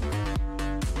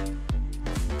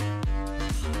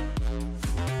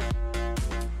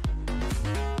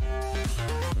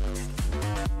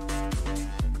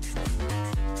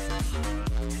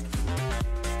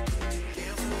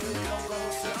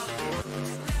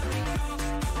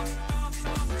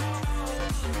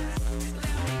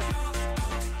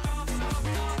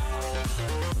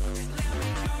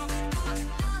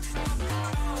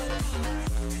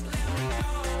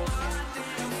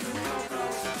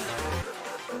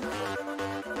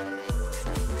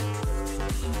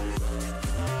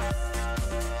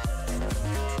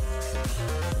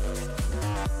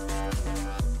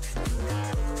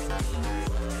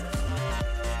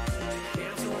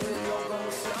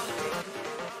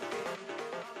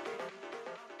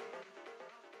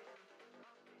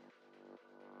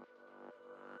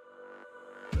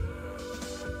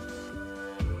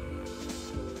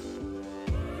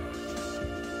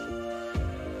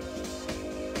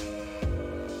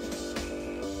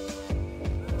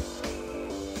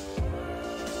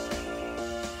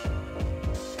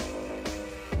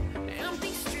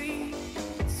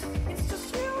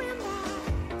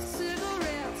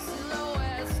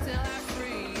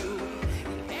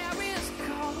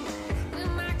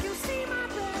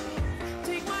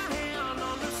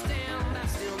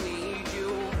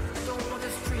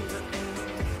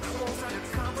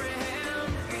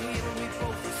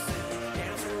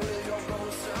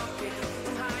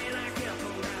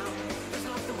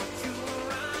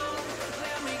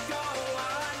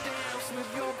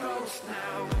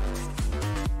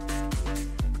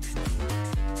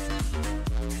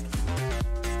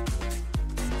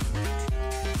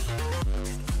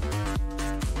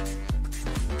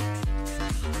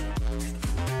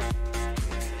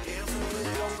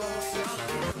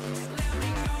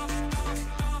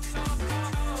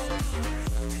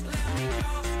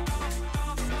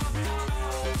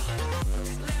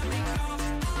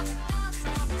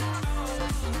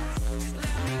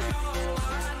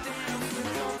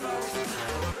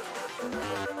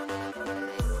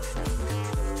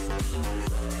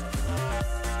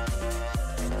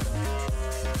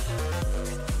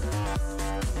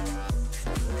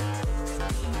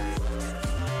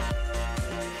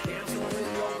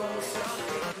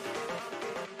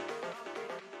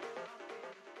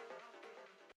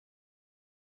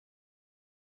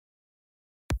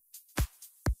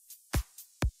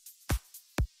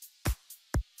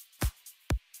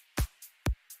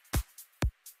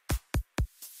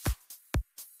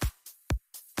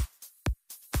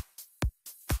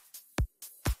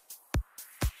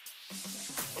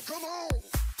 Come on!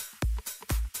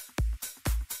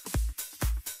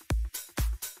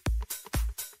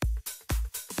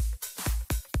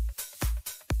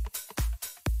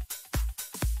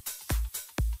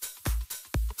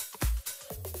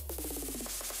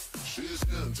 She's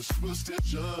into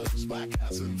superstitions, black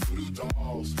cats and voodoo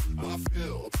dolls. I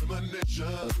feel a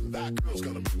premonition, that girl's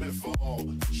gonna make me fall.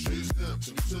 She's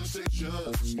into new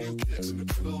sensations, new kicks in the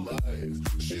middle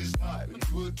life. She's tied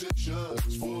into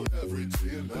addictions for every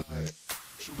day and night.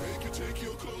 She'll make you take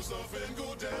your clothes off and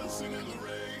go dancing in the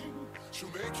rain. She'll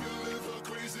make you live a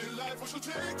crazy life, or she'll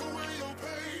take away your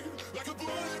pain like a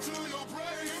bullet to your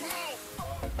brain.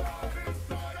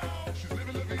 She's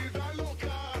living la vida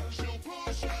loca. She'll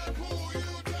push and pull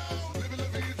you down. Living la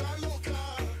vida loca.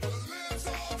 Her lips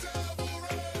are devil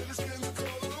red, her skin's the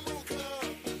color of mocha.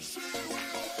 She will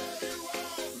wear you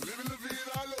out. Living la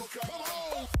vida loca. Come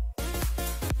on.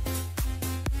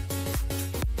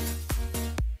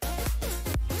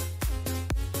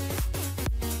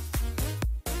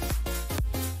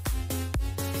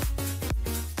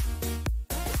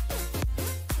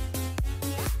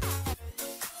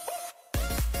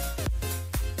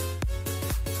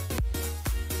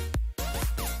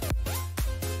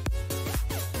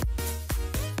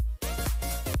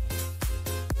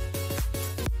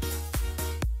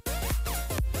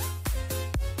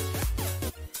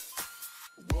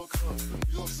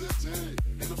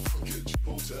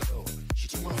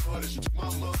 took my heart and she took my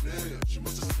money. She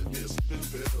must have slipped me a sleeping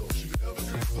pill. She never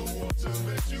drinks the water,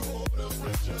 makes you order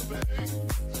French champagne.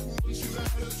 Once you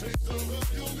had a taste of her,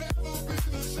 you'll never be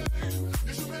the same.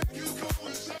 It should make you go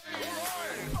insane.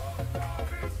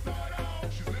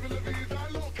 She's living la vida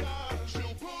loca.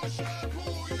 She'll push and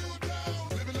pull you down.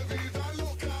 Living la vida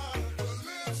loca. Her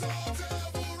lips are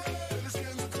devil red. Her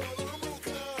skin the color of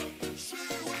mocha. She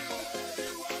will wear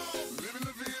you out. Living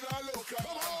la vida loca.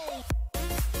 Come on.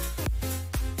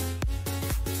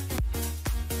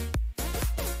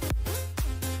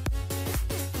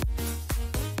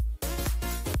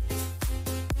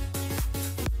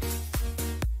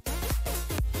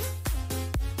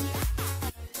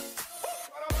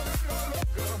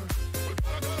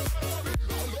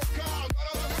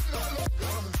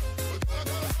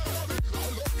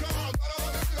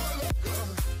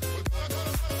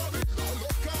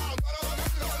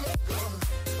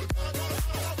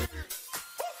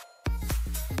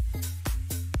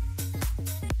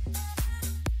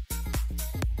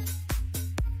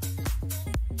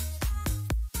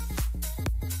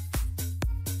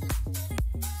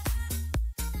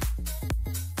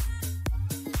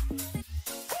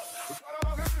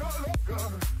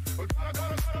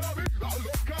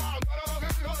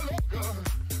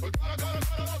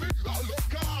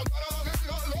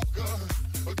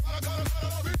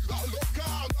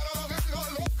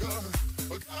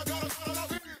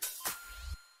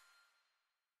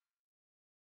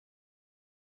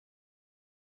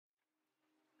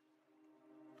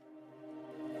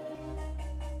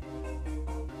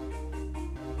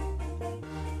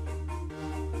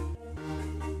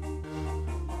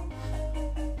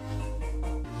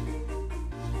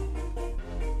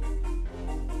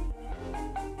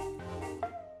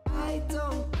 I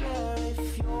don't care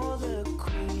if you're the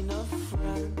queen of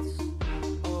France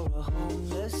or a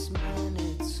homeless man,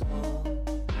 it's all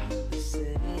the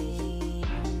same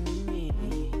to me.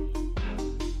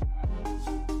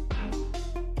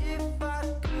 If I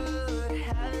could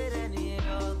have it any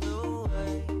other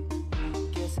way,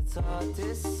 guess it's hard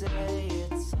to say,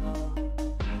 it's all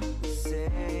the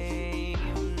same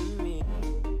to me.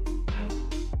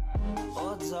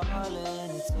 Oh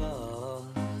darling, it's all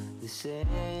the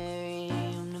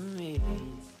same to me.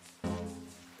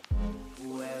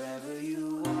 Wherever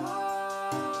you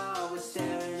are, we're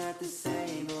staring at the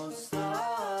same old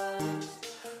stars.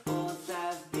 Both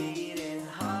have beating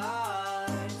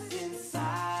hearts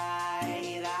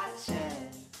inside our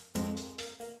chest.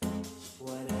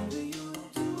 Whatever you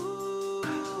do,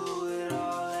 it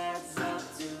all adds up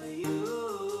to you.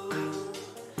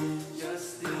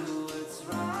 Just do what's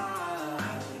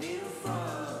right in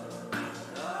front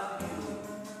of you.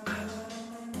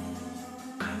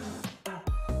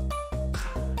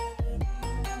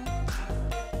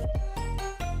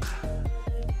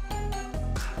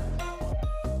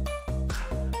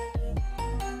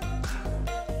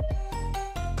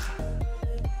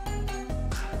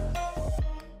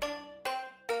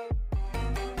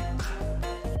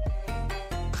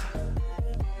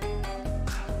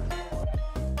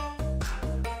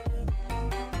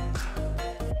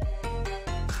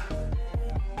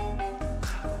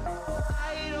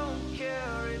 I don't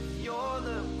care if you're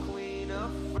the queen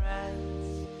of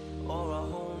France or a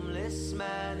homeless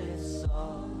man, it's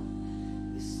all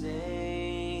the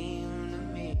same to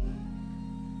me.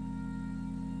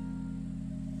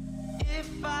 If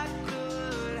I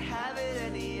could have it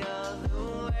any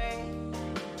other way,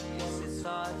 yes, it's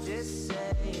hard to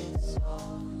say, it's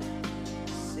all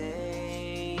the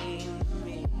same to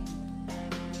me.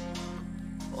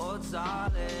 Oh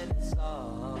darling, it's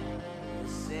all the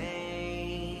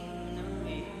same to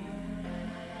me.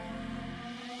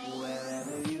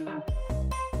 Wherever you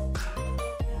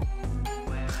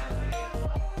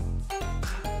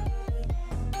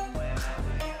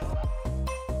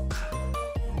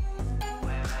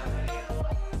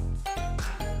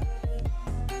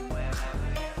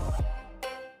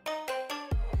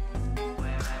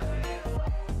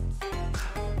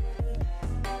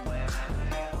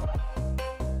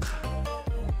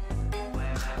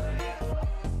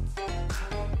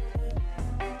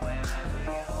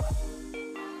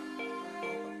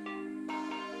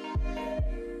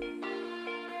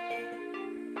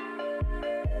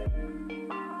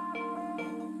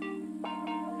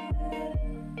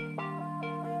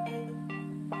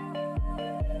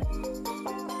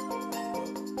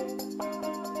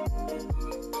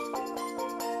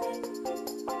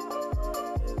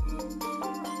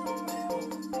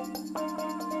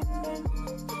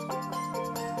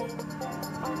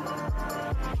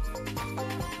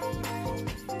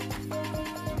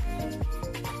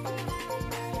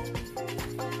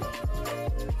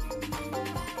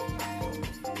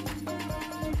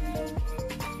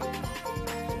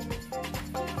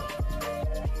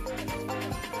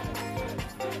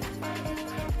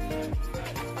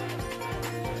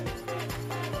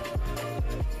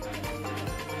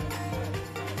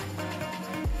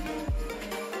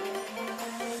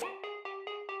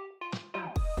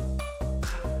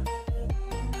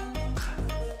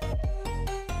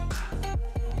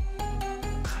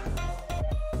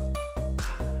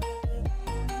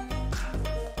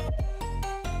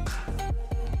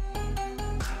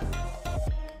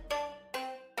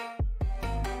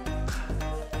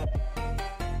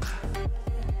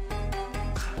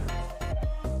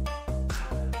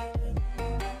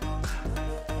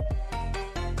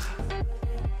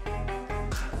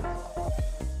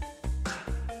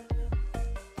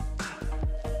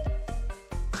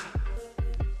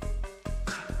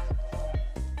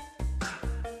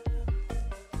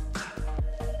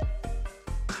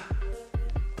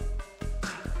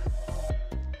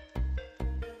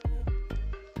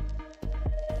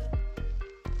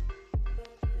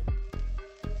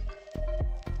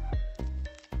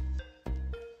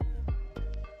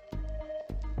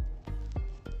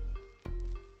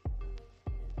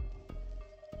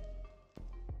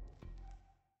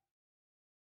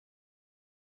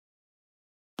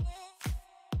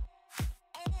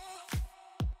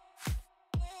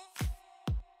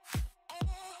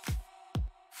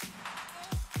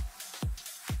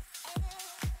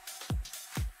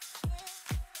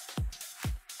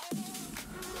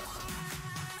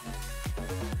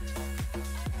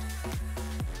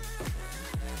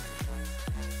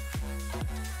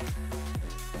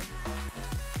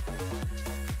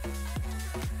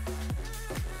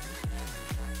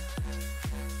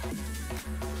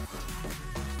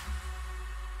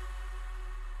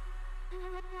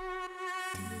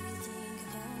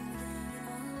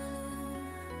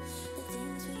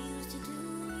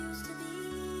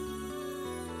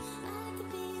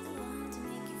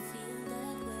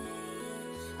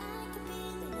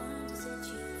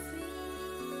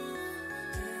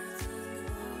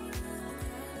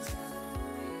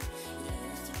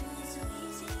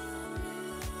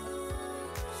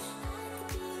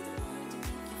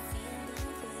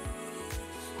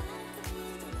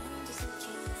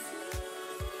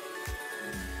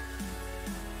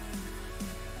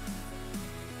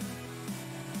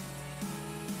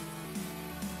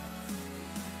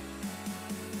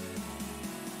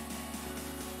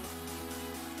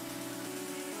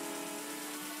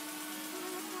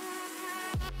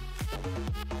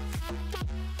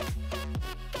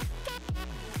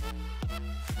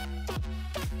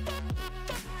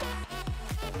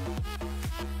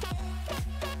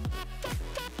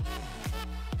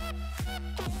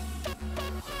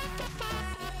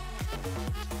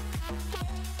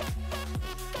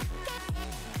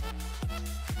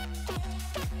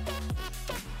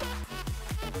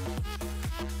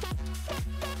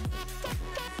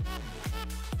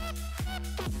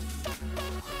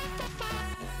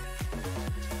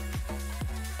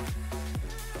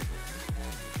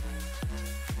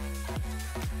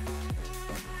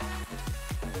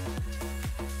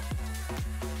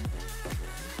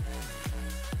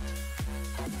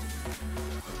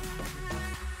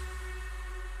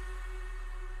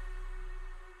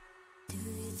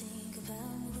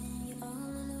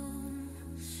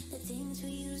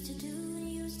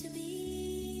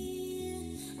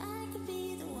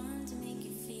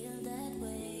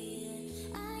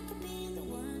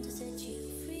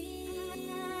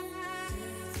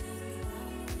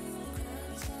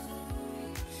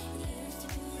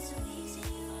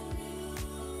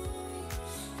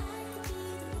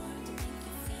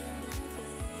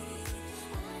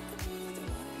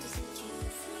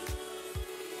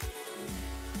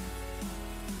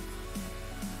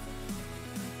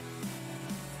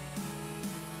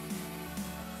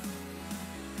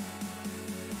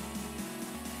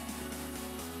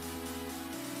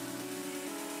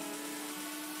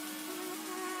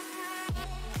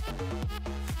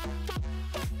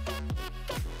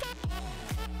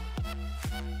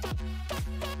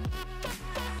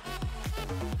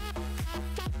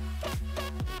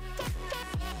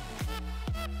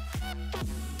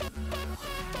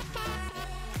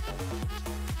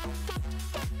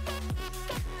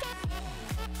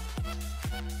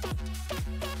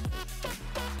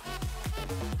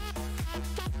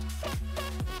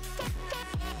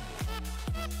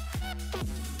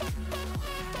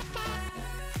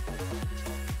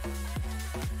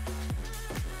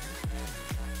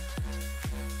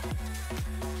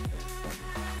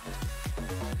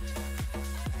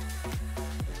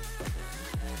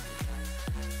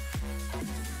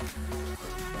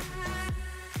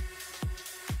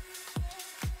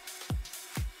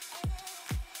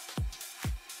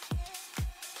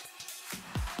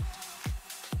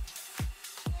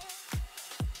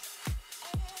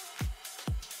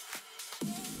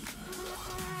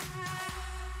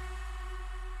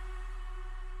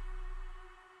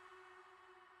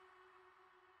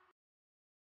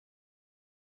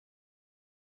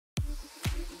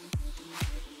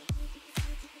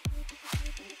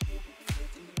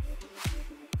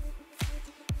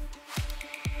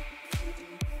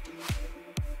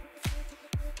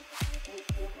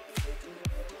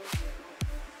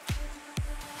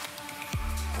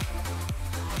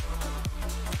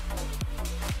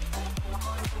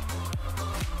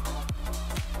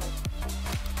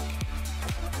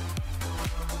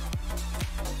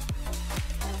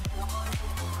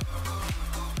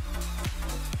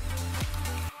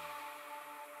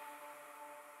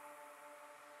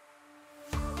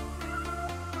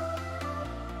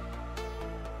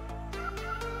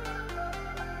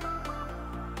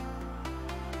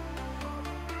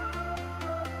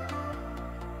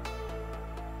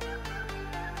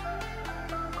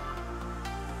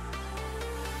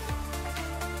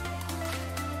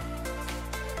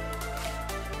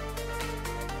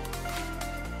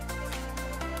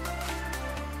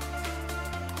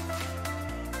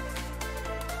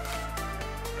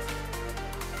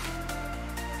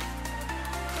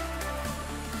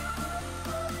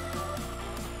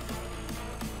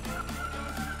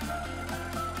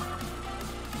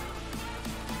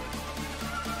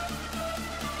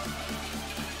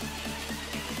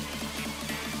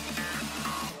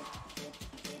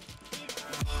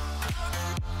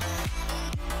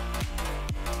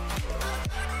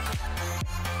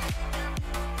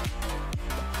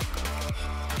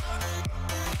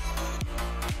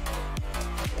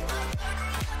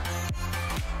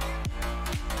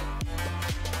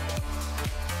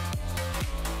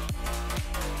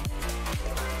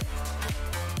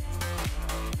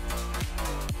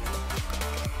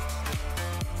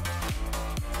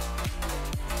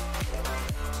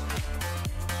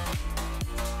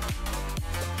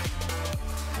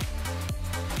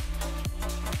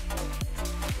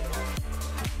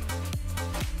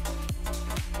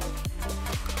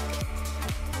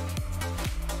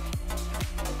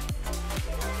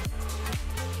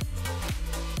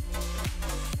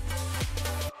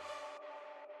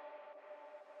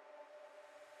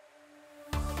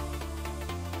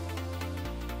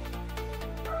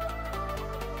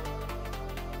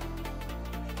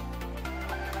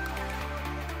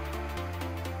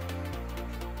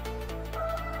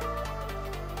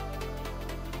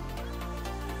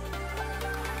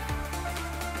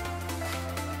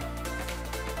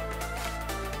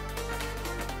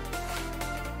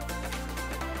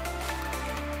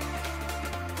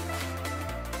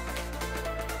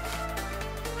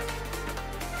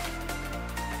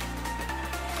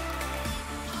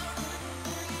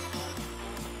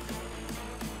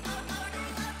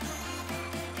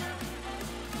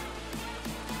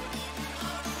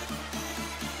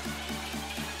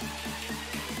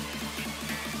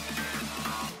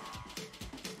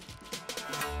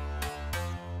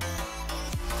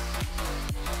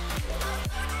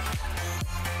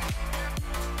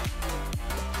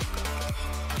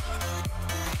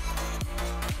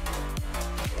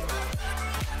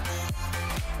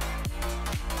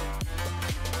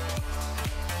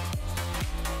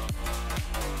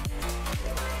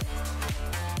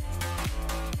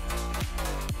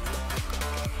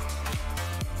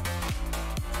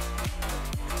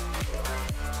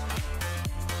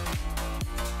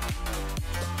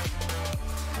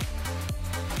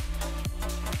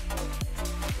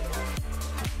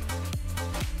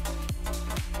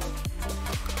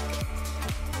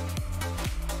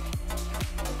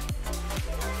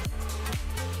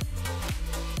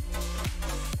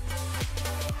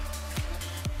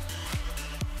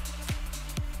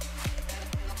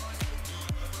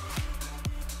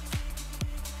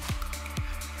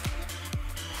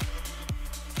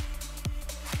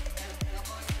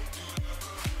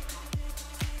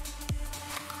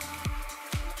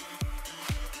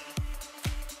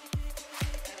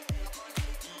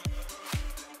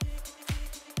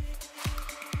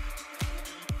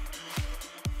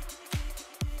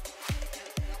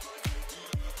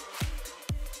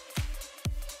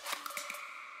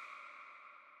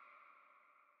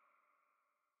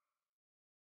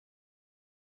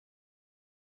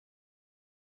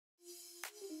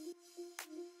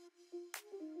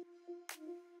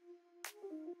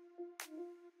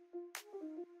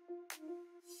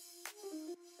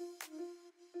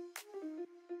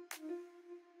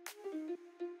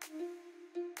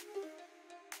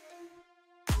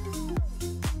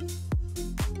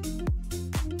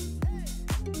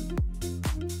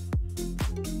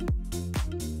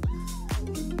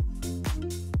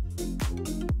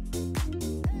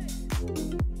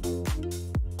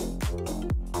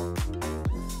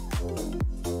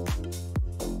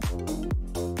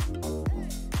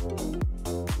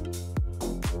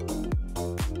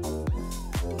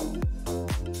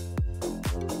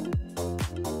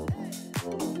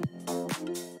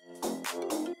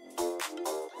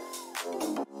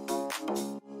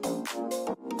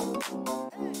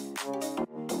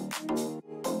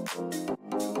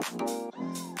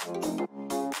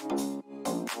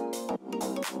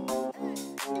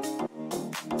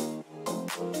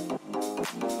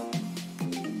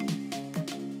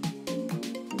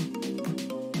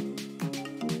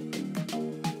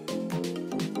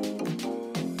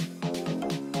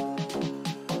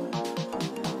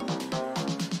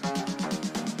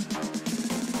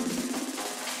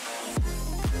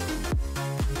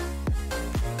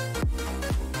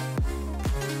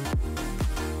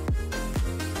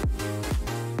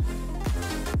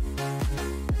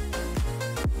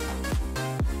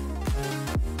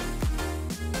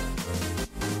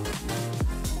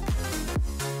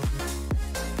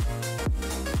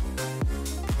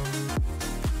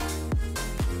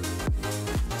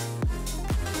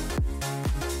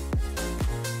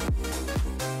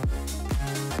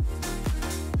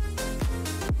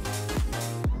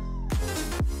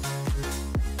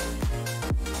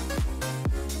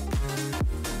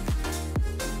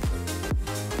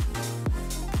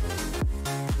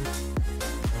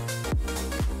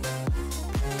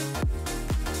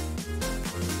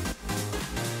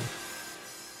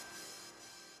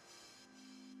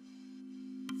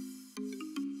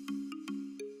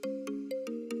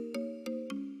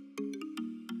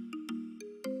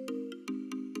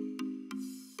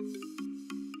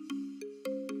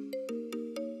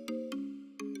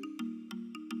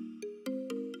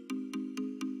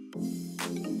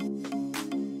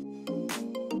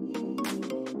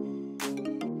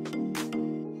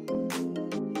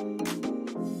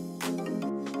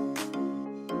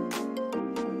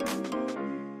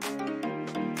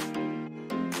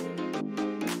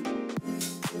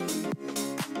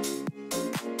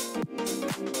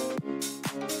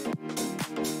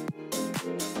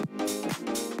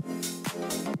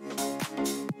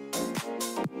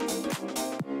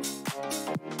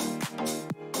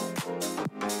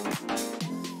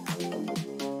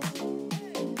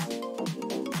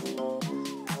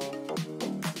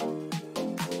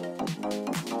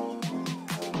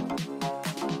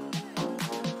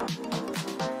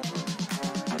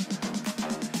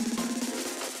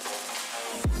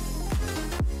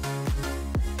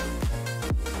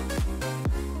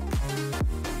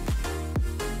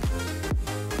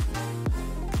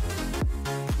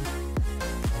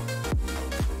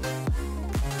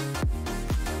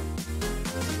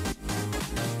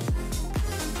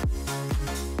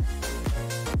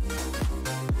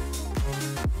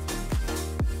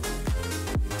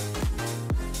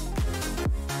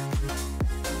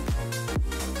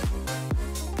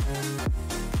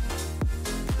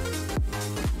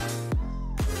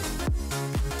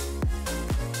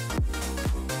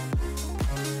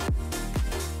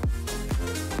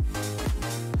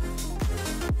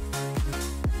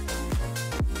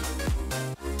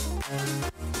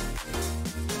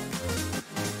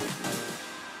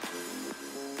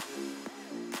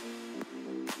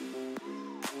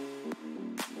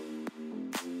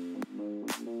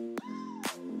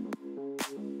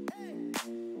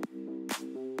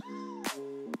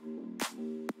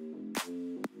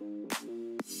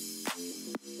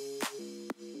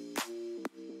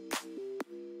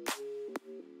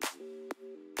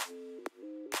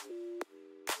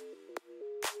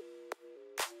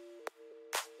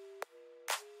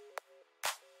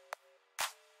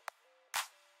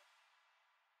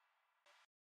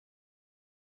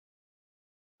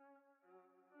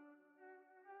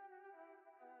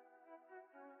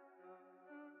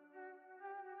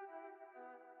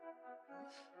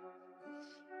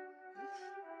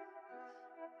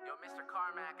Yo, Mr.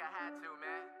 Carmack, I had to,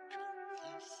 man.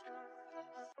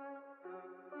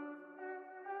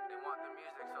 They want the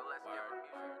music, so let's give them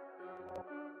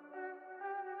music.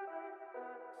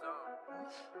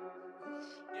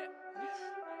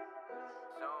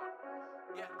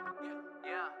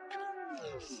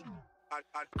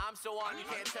 I'm so on, you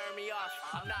can't turn me off.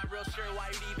 I'm not real sure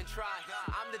why you'd even try.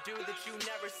 I'm the dude that you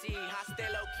never see. I stay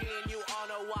low key and you all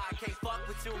know why. Can't fuck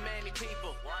with too many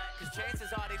people, cause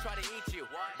chances are they try to eat you.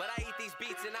 But I eat these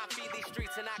beats and I feed these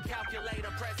streets and I calculate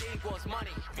and press equals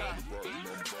money.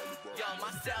 Yo,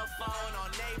 my cell phone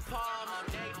on napalm.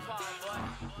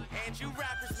 chant. You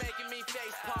rappers making me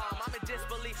face palm. I'm in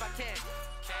disbelief, I can't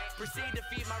proceed to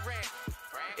feed my rant.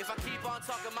 If I keep on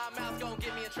talking, my mouth gon'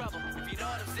 get me in trouble, if you know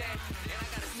what I'm saying. And I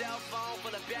got a cell phone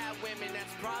full of bad women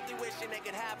that's probably wishing they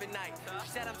could have a night.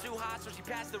 She said I'm too hot, so she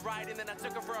passed the ride, and then I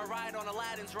took her for a ride on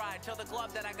Aladdin's ride. Tell the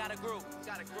club that I got a group.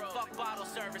 Fuck bottle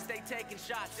service, they taking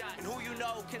shots. And who you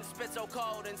know can spit so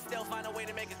cold and still find a way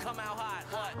to make it come out hot.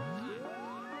 What?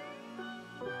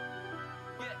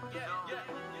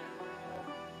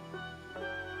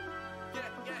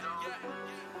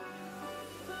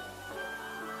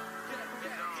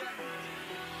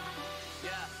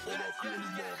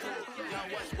 Yo,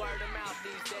 what's word of mouth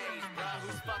these days, bruh?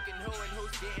 Who's fucking who and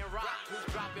who's getting rocked? Who's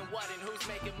dropping what and who's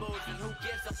making moves? And who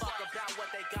gives a fuck about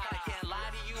what they got? I can't lie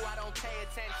to you, I don't pay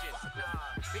attention,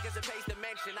 because it pays to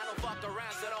mention. I don't fuck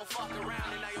around, so don't fuck around.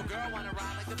 And now your girl wanna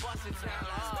ride like the bus in town.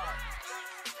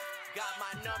 Got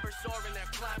my number soaring, they're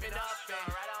climbing up. And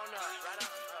right on up.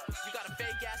 You got a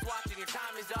fake ass watch and your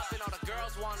time is up, and all the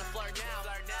girls wanna flirt now.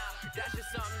 That's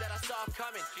just something that I saw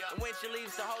coming. And when she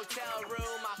leaves the hotel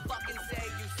room, I fucking say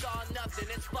you saw nothing.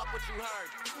 It's fuck what you heard.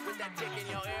 With that dick in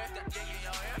your ear.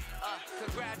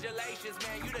 Congratulations,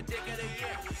 man, you the dick of the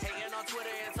year. Hanging on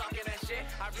Twitter and talking that shit.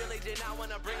 I really did not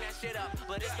wanna bring that shit up,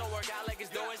 but it's gonna work out like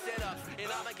it's doing sit-ups. And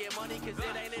I'ma get money cause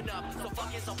it ain't enough. So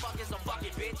fuck it,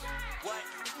 bitch. What?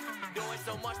 Doing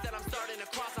so much that I'm starting to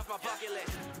cross off my bucket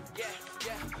list.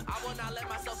 Yeah, I will not let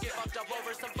myself get fucked up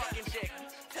over some fucking chick.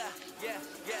 Yeah,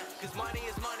 cause money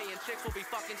is money and chicks will be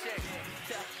fucking chicks.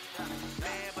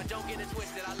 Man, but don't get it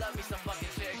twisted, I love me some fucking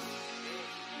chicks.